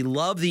that we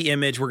love the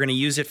image. We're going to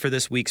use it for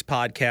this week's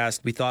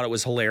podcast. We thought it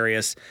was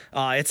hilarious.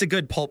 It's a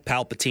good Pope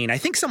Palpatine. I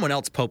think someone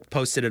else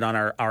posted it on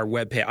our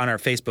webpage, on our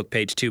Facebook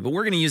page too. But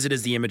we're going to use it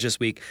as the image this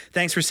week.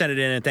 Thanks for sending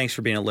it in, and thanks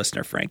for being a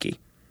listener, Frankie.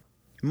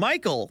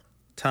 Michael,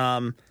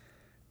 Tom,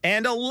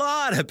 and a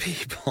lot of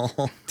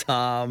people,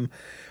 Tom,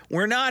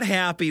 we're not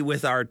happy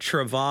with our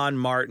Trayvon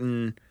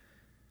Martin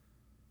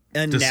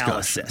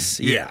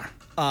analysis. Yeah.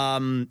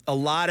 A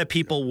lot of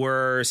people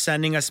were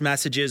sending us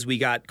messages. We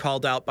got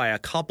called out by a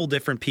couple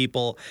different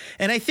people.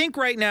 And I think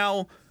right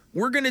now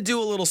we're going to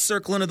do a little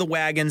circling of the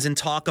wagons and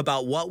talk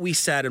about what we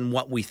said and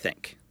what we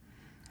think.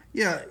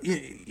 Yeah.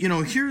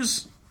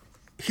 Here's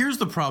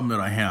the problem that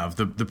I have,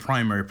 the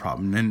primary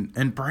problem.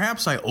 And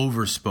perhaps I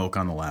overspoke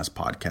on the last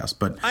podcast,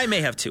 but I may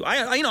have too.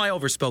 I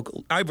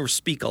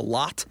overspeak a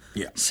lot.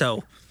 Yeah.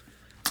 So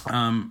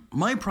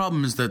my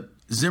problem is that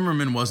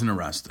Zimmerman wasn't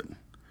arrested.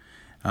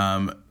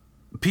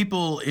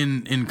 People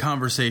in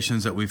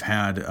conversations that we've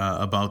had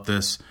about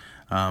this,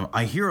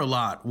 I hear a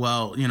lot.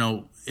 Well,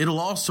 it'll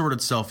all sort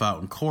itself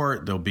out in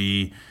court. There'll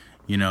be,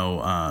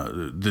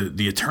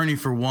 the attorney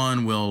for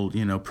one will,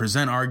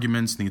 present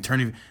arguments. And the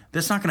attorney,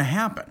 that's not going to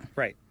happen.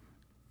 Right.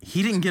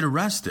 He didn't get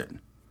arrested.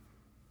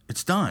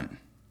 It's done.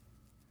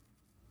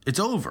 It's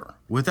over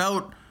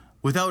without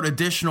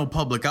additional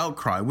public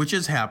outcry, which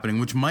is happening,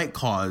 which might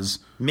cause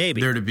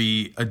there to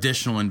be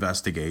additional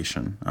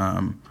investigation.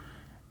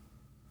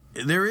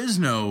 There is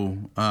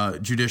no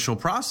judicial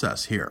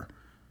process here.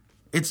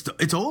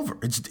 It's over.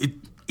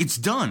 It's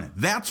done.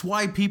 That's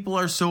why people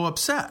are so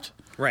upset.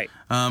 Right.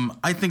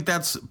 I think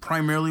that's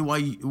primarily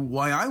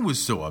why I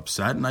was so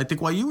upset, and I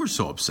think why you were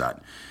so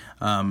upset.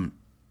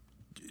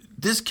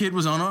 This kid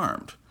was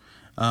unarmed.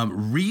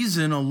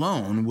 Reason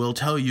alone will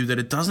tell you that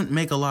it doesn't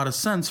make a lot of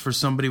sense for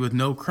somebody with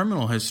no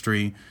criminal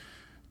history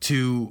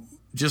to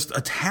just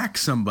attack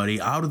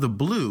somebody out of the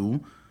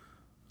blue,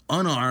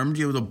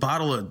 unarmed, with a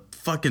bottle of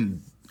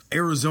fucking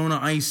Arizona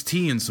iced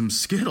tea and some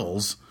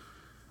Skittles.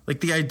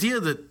 Like, the idea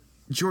that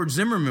George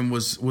Zimmerman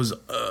was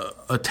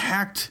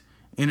attacked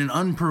in an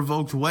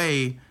unprovoked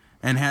way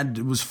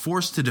and was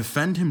forced to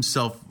defend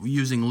himself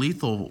using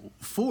lethal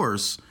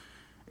force,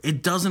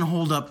 it doesn't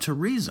hold up to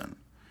reason.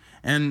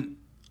 And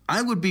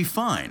I would be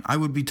fine.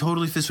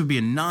 This would be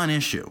a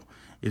non-issue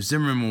if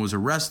Zimmerman was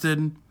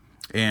arrested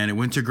and it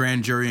went to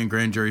grand jury and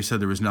grand jury said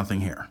there was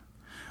nothing here.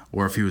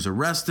 Or if he was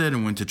arrested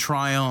and went to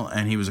trial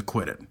and he was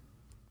acquitted.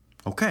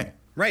 Okay.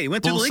 Right, he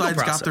went through the legal process.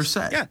 Both sides got their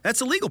say. Yeah, that's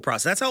the legal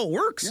process. That's how it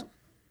works. Yeah.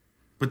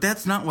 But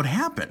that's not what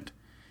happened.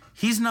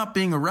 He's not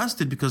being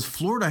arrested because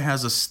Florida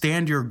has a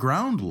stand your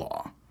ground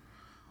law,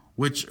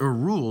 or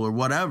rule or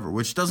whatever,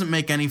 which doesn't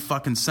make any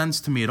fucking sense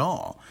to me at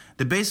all.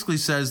 That basically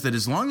says that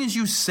as long as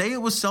you say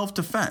it was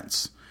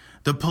self-defense,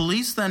 the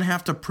police then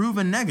have to prove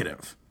a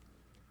negative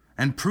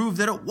and prove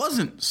that it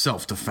wasn't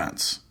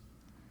self-defense.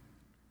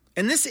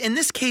 In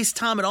this case,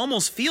 Tom, it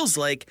almost feels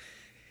like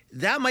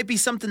that might be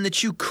something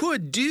that you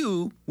could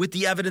do with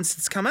the evidence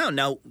that's come out.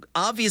 Now,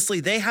 obviously,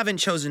 they haven't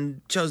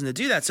chosen to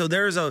do that, so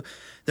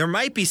there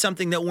might be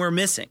something that we're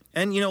missing.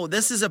 And,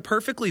 this is a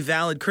perfectly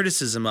valid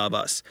criticism of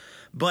us.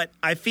 But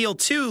I feel,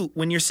 too,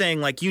 when you're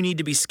saying, like, you need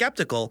to be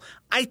skeptical,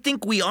 I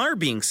think we are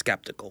being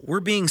skeptical. We're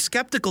being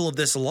skeptical of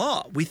this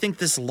law. We think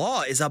this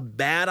law is a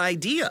bad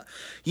idea.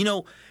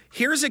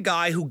 Here's a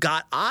guy who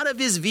got out of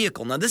his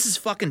vehicle. Now, this is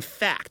fucking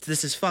fact.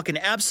 This is fucking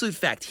absolute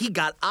fact. He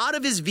got out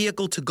of his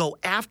vehicle to go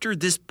after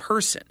this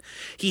person.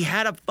 He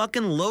had a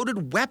fucking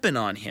loaded weapon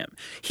on him.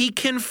 He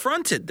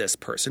confronted this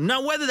person.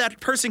 Now, whether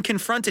that person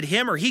confronted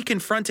him or he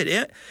confronted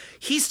it,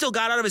 he still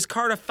got out of his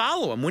car to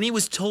follow him when he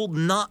was told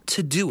not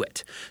to do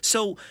it.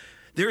 So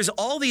there's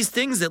all these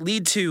things that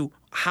lead to,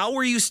 how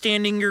are you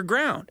standing your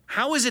ground?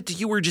 How is it that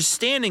you were just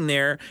standing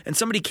there and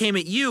somebody came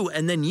at you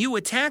and then you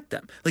attacked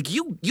them? Like,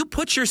 you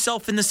put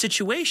yourself in the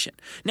situation.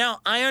 Now,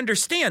 I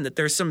understand that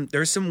there's some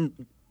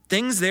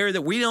things there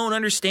that we don't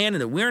understand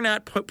and that we're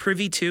not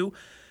privy to,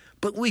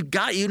 but we've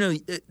got,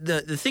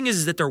 the thing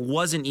is that there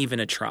wasn't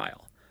even a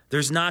trial.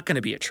 There's not going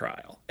to be a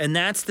trial. And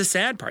that's the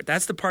sad part.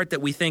 That's the part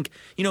that we think,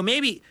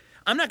 maybe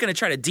I'm not going to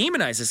try to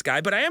demonize this guy,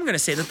 but I am going to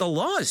say that the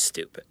law is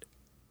stupid.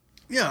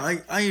 Yeah,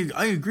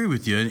 I agree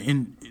with you.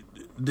 And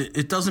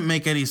it doesn't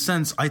make any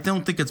sense. I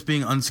don't think it's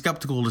being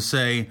unskeptical to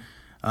say,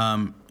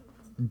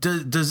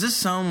 does this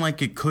sound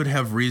like it could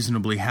have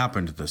reasonably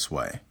happened this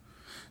way?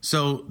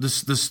 So the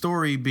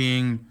story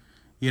being,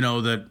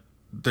 that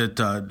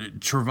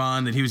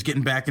Trayvon, that he was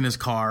getting back in his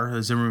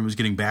car, Zimmerman was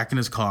getting back in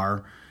his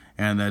car,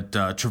 and that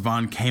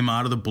Trayvon came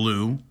out of the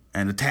blue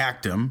and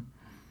attacked him.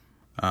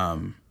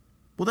 Well,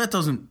 that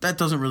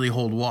doesn't really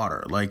hold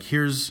water. Like,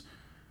 here's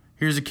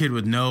a kid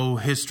with no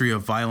history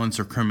of violence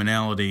or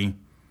criminality,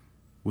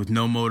 with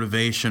no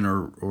motivation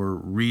or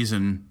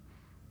reason,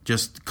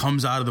 just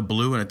comes out of the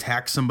blue and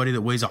attacks somebody that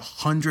weighs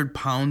 100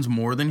 pounds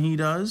more than he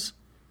does.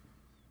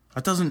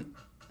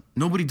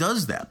 Nobody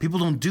does that. People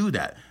don't do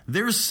that.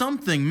 There's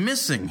something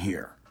missing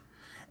here,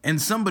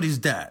 and somebody's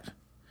dead.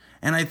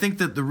 And I think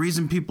that the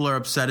reason people are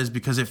upset is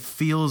because it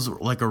feels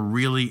like a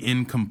really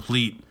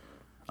incomplete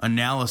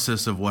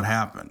analysis of what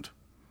happened.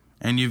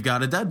 And you've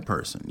got a dead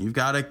person. You've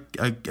got a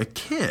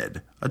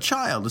kid, a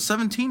child, a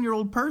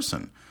 17-year-old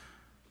person,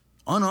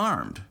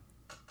 unarmed,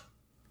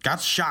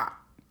 got shot.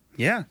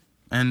 Yeah.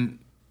 And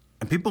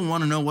people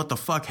want to know what the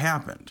fuck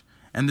happened.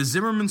 And the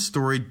Zimmerman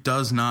story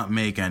does not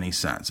make any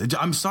sense.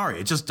 I'm sorry,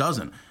 it just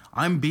doesn't.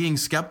 I'm being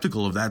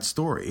skeptical of that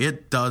story.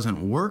 It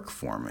doesn't work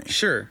for me.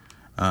 Sure.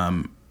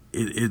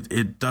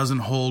 It doesn't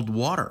hold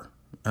water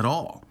at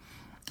all.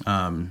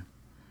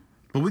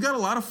 But we got a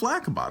lot of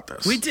flack about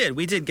this. We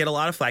did get a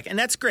lot of flack, and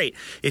that's great.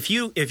 If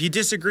you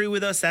disagree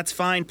with us, that's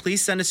fine.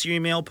 Please send us your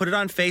email, put it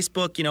on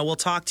Facebook. We'll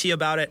talk to you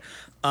about it.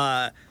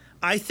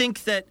 I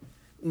think that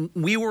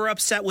we were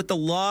upset with the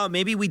law.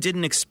 Maybe we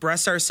didn't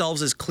express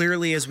ourselves as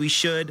clearly as we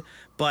should,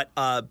 but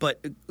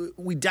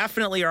we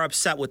definitely are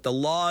upset with the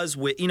laws.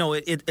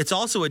 It's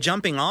also a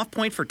jumping off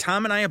point for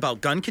Tom and I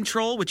about gun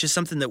control, which is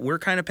something that we're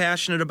kind of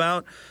passionate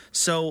about.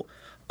 So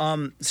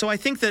I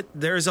think that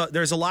there's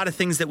a lot of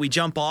things that we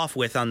jump off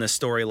with on this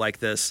story like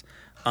this,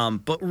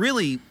 but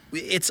really,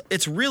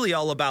 it's really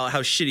all about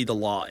how shitty the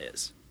law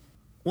is.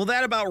 Well,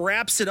 that about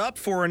wraps it up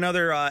for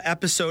another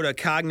episode of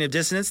Cognitive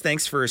Dissonance.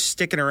 Thanks for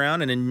sticking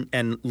around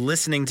and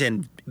listening to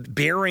and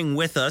bearing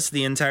with us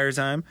the entire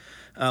time.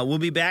 We'll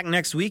be back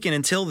next week, and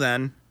until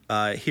then,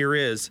 here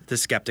is the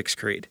Skeptic's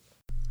Creed.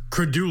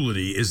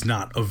 Credulity is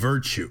not a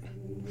virtue.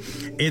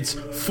 It's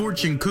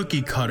fortune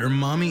cookie cutter,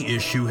 mommy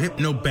issue,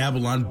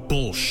 hypno-Babylon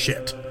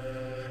bullshit.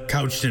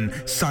 Couched in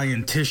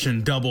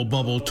scientician, double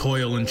bubble,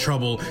 toil and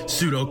trouble,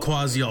 pseudo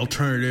quasi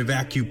alternative,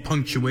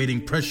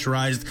 acupunctuating,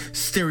 pressurized,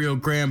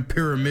 stereogram,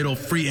 pyramidal,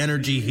 free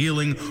energy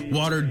healing,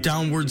 watered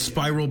downward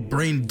spiral,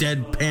 brain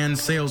deadpan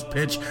sales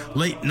pitch,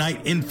 late night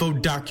info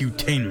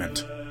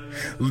docutainment.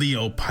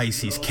 Leo,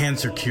 Pisces,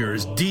 cancer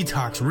cures,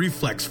 detox,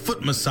 reflex,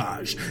 foot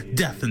massage,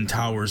 death and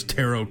towers,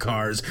 tarot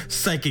cards,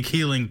 psychic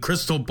healing,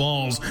 crystal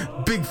balls,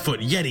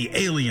 Bigfoot, Yeti,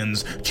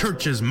 aliens,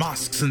 churches,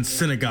 mosques and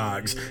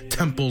synagogues,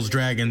 temples,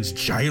 dragons,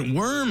 giant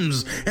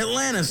worms,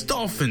 Atlantis,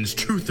 dolphins,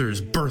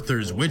 truthers,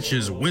 birthers,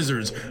 witches,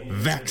 wizards,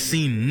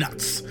 vaccine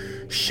nuts,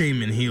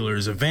 shaman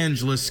healers,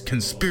 evangelists,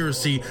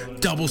 conspiracy,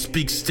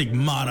 doublespeak,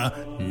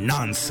 stigmata,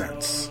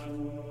 nonsense.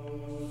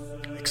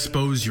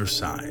 Expose your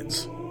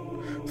sides.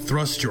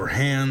 Thrust your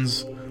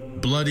hands,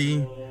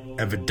 bloody,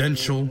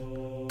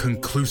 evidential,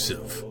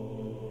 conclusive.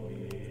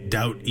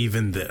 Doubt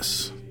even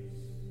this.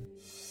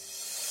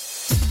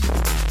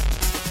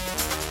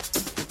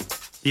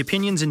 The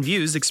opinions and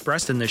views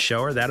expressed in this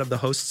show are that of the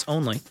hosts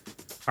only.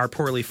 Our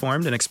poorly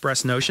formed and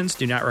expressed notions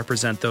do not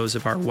represent those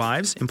of our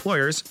wives,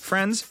 employers,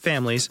 friends,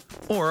 families,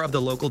 or of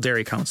the local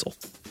dairy council.